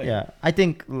the player. yeah, I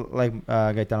think like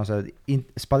Gaetano said,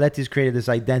 Spalletti's created this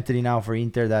identity now for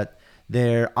Inter that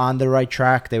they're on the right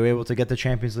track. They were able to get the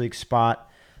Champions League spot.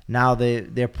 Now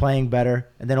they're playing better,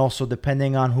 and then also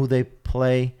depending on who they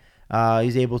play,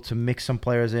 he's able to mix some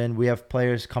players in. We have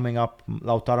players coming up,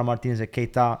 Lautaro Martinez and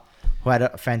Keita, who had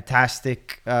a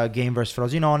fantastic game versus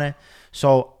Frosinone.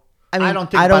 So I mean,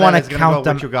 don't think I don't want Barella's to gonna count go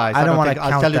them. with you guys. I don't want to I'll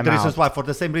count tell you them the reasons out. why. For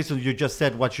the same reason you just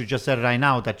said what you just said right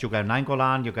now, that you got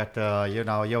Nainggolan, you got you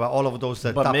have all of those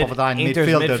But top of the line Inter's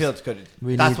midfielders. midfield could.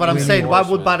 That's what I'm saying. Why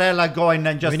would Barella? Barella go in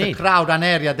and just We need. crowd an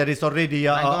area that is already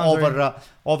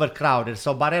overcrowded?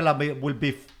 So Barella will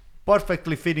be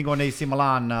perfectly fitting on AC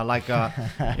Milan,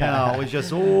 it's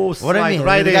just What do you mean?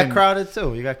 right They in. got crowded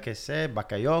too. You got Kese,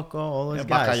 Bakayoko, all those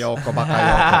guys. Bakayoko, come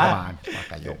on,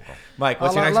 Bakayoko. Mike,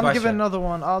 what's your next let me question? give it another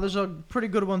one. There's a pretty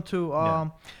good one too.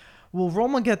 Will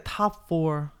Roma get top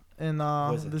 4 in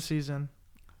is it? this season?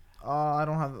 I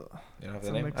don't have. You don't have it's the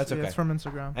a name? mix- That's yeah, okay. It's from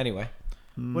Instagram. Anyway.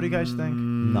 What do you guys think?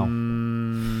 No.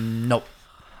 Nope.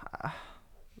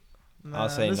 I'll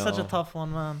say this is such a no. tough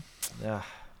one, man. Yeah.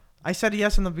 I said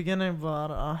yes in the beginning, but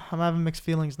I'm having mixed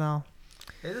feelings now.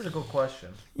 It is a good question.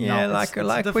 Yeah, No, like it's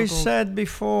we difficult. said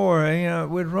before,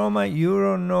 with Roma, you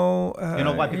don't know. You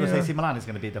know why? Because yeah. AC Milan is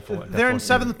going to be the fourth. They're in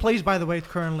 7th place, by the way,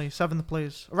 currently. 7th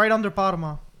place. Right under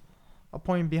Parma. A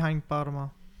point behind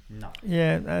Parma. No.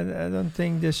 Yeah, I don't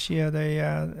think this year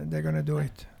they're gonna do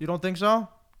it. You don't think so?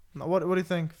 No, what do you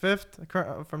think?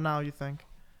 5th? From now, you think?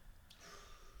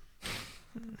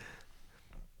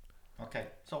 Okay.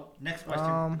 So next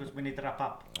question, because we need to wrap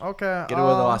up. Okay. Get away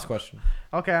with the last question.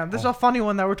 Okay, this is a funny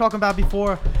one that we are talking about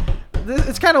before.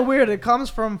 It's kind of weird. It comes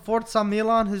from Forza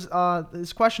Milan.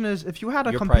 His question is: if you had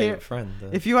to Your probably compare, your friend.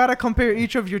 if you had to compare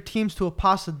each of your teams to a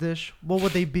pasta dish, what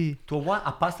would they be? To what?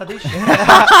 A pasta dish?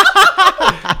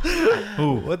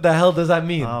 What the hell does that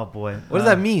mean? Oh boy. What does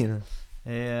that mean?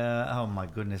 Yeah. Oh my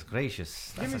goodness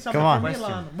gracious. Give me That's a something Come from on.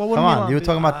 Milan. What would Come Milan on, you were be?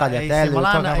 talking about AC tagliatelle. You were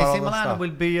Milan, talking about AC all that Milan stuff. will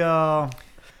be.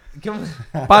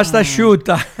 Pasta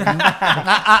asciutta. You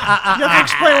have to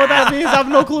explain what that means. I have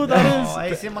no clue what that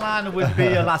is. AC Milan will be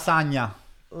lasagna.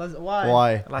 Why?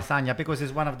 Why? Lasagna, because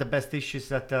it's one of the best dishes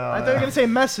that. I thought you were gonna say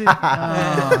Messi.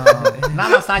 Not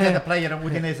lasagna, the player,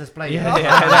 Udinese's player. Yeah.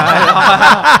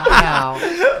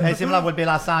 No. AC Milan will be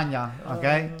lasagna,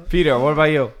 okay? Peter, what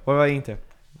about you? What about Inter?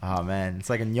 Oh man, it's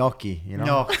like a gnocchi, you know.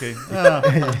 Gnocchi.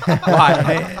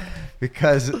 Why?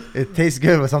 Because it tastes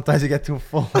good, but sometimes you get too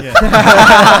full. Yeah.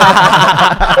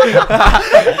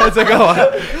 That's a good one.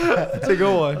 That's a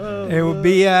good one. It would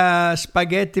be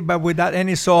spaghetti, but without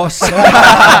any sauce.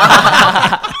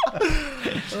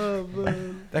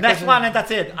 Next one, and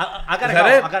that's it. I gotta Is go.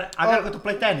 that it? I gotta go to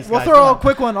play tennis. We'll guys. throw Come a on.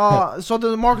 quick one. So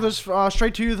the Mark, this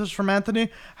straight to you. This is from Anthony.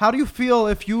 How do you feel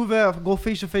if Juve go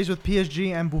face to face with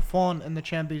PSG and Buffon in the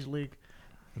Champions League?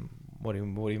 What do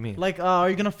you mean? Like, are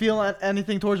you gonna feel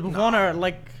anything towards Buffon or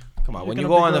like? Come on, you're when you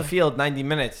gonna go be on the good? field 90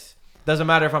 minutes, doesn't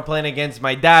matter if I'm playing against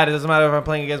my dad, it doesn't matter if I'm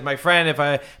playing against my friend, if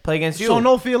I play against you. So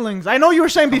no feelings. I know you were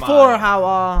saying Come before on.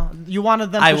 how you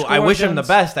wanted them to score I wish him the against-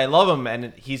 best. I love him,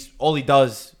 and he's all he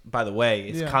does, by the way,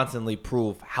 is Yeah. constantly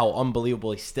prove how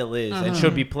unbelievable he still is and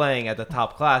should be playing at the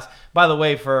top class. By the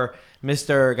way, for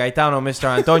Mr. Gaetano, Mr.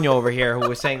 Antonio over here, who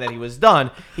was saying that he was done,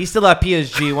 he's still at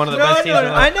PSG, one of the best teams. in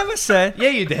the I never said. Yeah,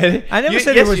 you did. I never You-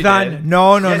 said yes, it was you done. did.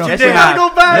 No. Yes, you Yes, did. you have. Go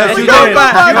back. Yes, you Go did.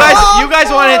 back. You guys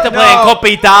wanted to play in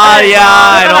Coppa Italia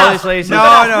and all these places. No,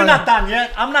 We're not done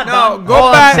yet. I'm not No, done. go All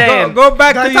I'm back. saying- Go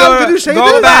back to Gaetano, did you your. say Go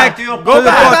this? back To your to the podcast.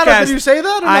 Gaetano, podcast. did you say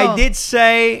that? Or I no? did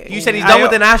say. You said he's done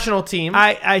with the national team.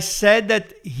 I said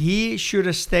that he should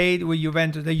have stayed with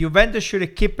Juventus. The Juventus should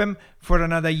have kept him for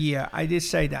another year. I did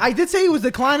say that. I did say he was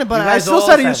declining, but You I guys still all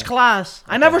said he said was it. class.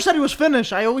 I never said he was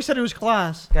finished. I always said he was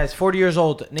class. Guys, 40 years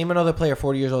old. Name another player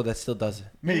 40 years old that still does it.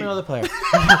 Name Me. another player.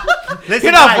 Listen,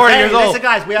 You're not guys, 40 years old. Listen,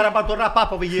 guys, we are about to wrap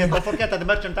up over here. Don't forget that the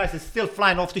merchandise is still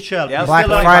flying off the shelf. Yeah. It's Black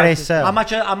still, Friday sale. How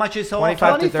much is off?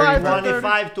 25 to 30.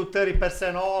 25 to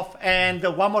 30% off. And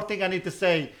one more thing I need to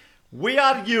say. We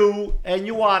are you and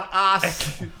you are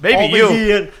us. Maybe over you.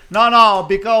 Here. No,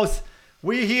 because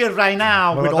we're here right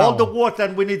now What with about all that the one? work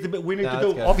that we need to No, do.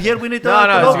 it's good. Over here we need to No,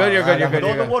 to it's do. good. You're good. You're good. With all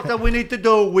You're the good. work that we need to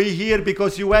do, we're here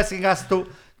because you're asking us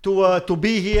to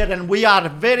be here, and we are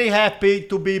very happy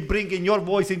to be bringing your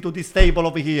voice into this table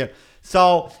over here.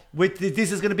 So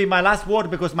this is going to be my last word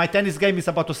because my tennis game is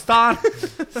about to start.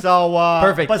 So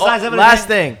Perfect. Besides Oh, everything, last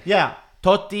thing. yeah.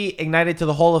 Totti ignited to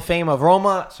the Hall of Fame of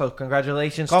Roma, so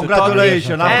congratulations Congratulations,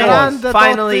 to of Totti. course. And Grande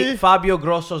finally, Totti. Fabio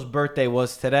Grosso's birthday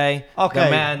was today. Okay, The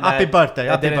man happy that- birthday,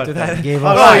 that happy didn't do birthday. that. Gave Oh,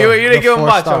 us you the didn't give him 4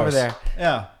 much stars. over there.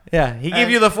 Yeah. Yeah, he gave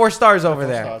And- you the 4 stars over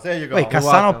there. There you go. Wait, You're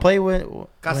Cassano welcome. played with.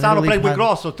 Castano played with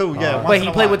Grosso too. Yeah. once But in he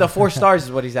a played while. with the 4 stars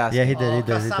is what he's asking. Yeah, he did. He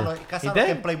did. Castano did?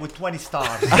 can play with 20 stars.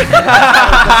 Star.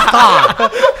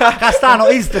 Castano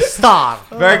is the star.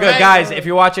 Very good, guys. If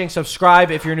you're watching,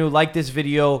 subscribe. If you're new, like this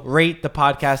video. Rate the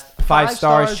podcast 5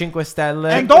 stars. stars. 5 stelle.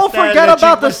 And don't forget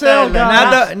about the Cinque sale, Stelle.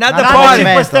 guys. Not the Not party.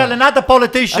 the Cinque Stelle, not the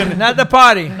politician. Not the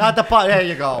party. Not the part. There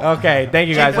you go. Okay, thank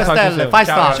you guys. Cinque We'll talk to you Stelle, soon. 5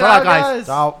 Ciao, stars. guys. All right, guys.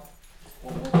 Ciao.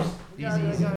 Easy.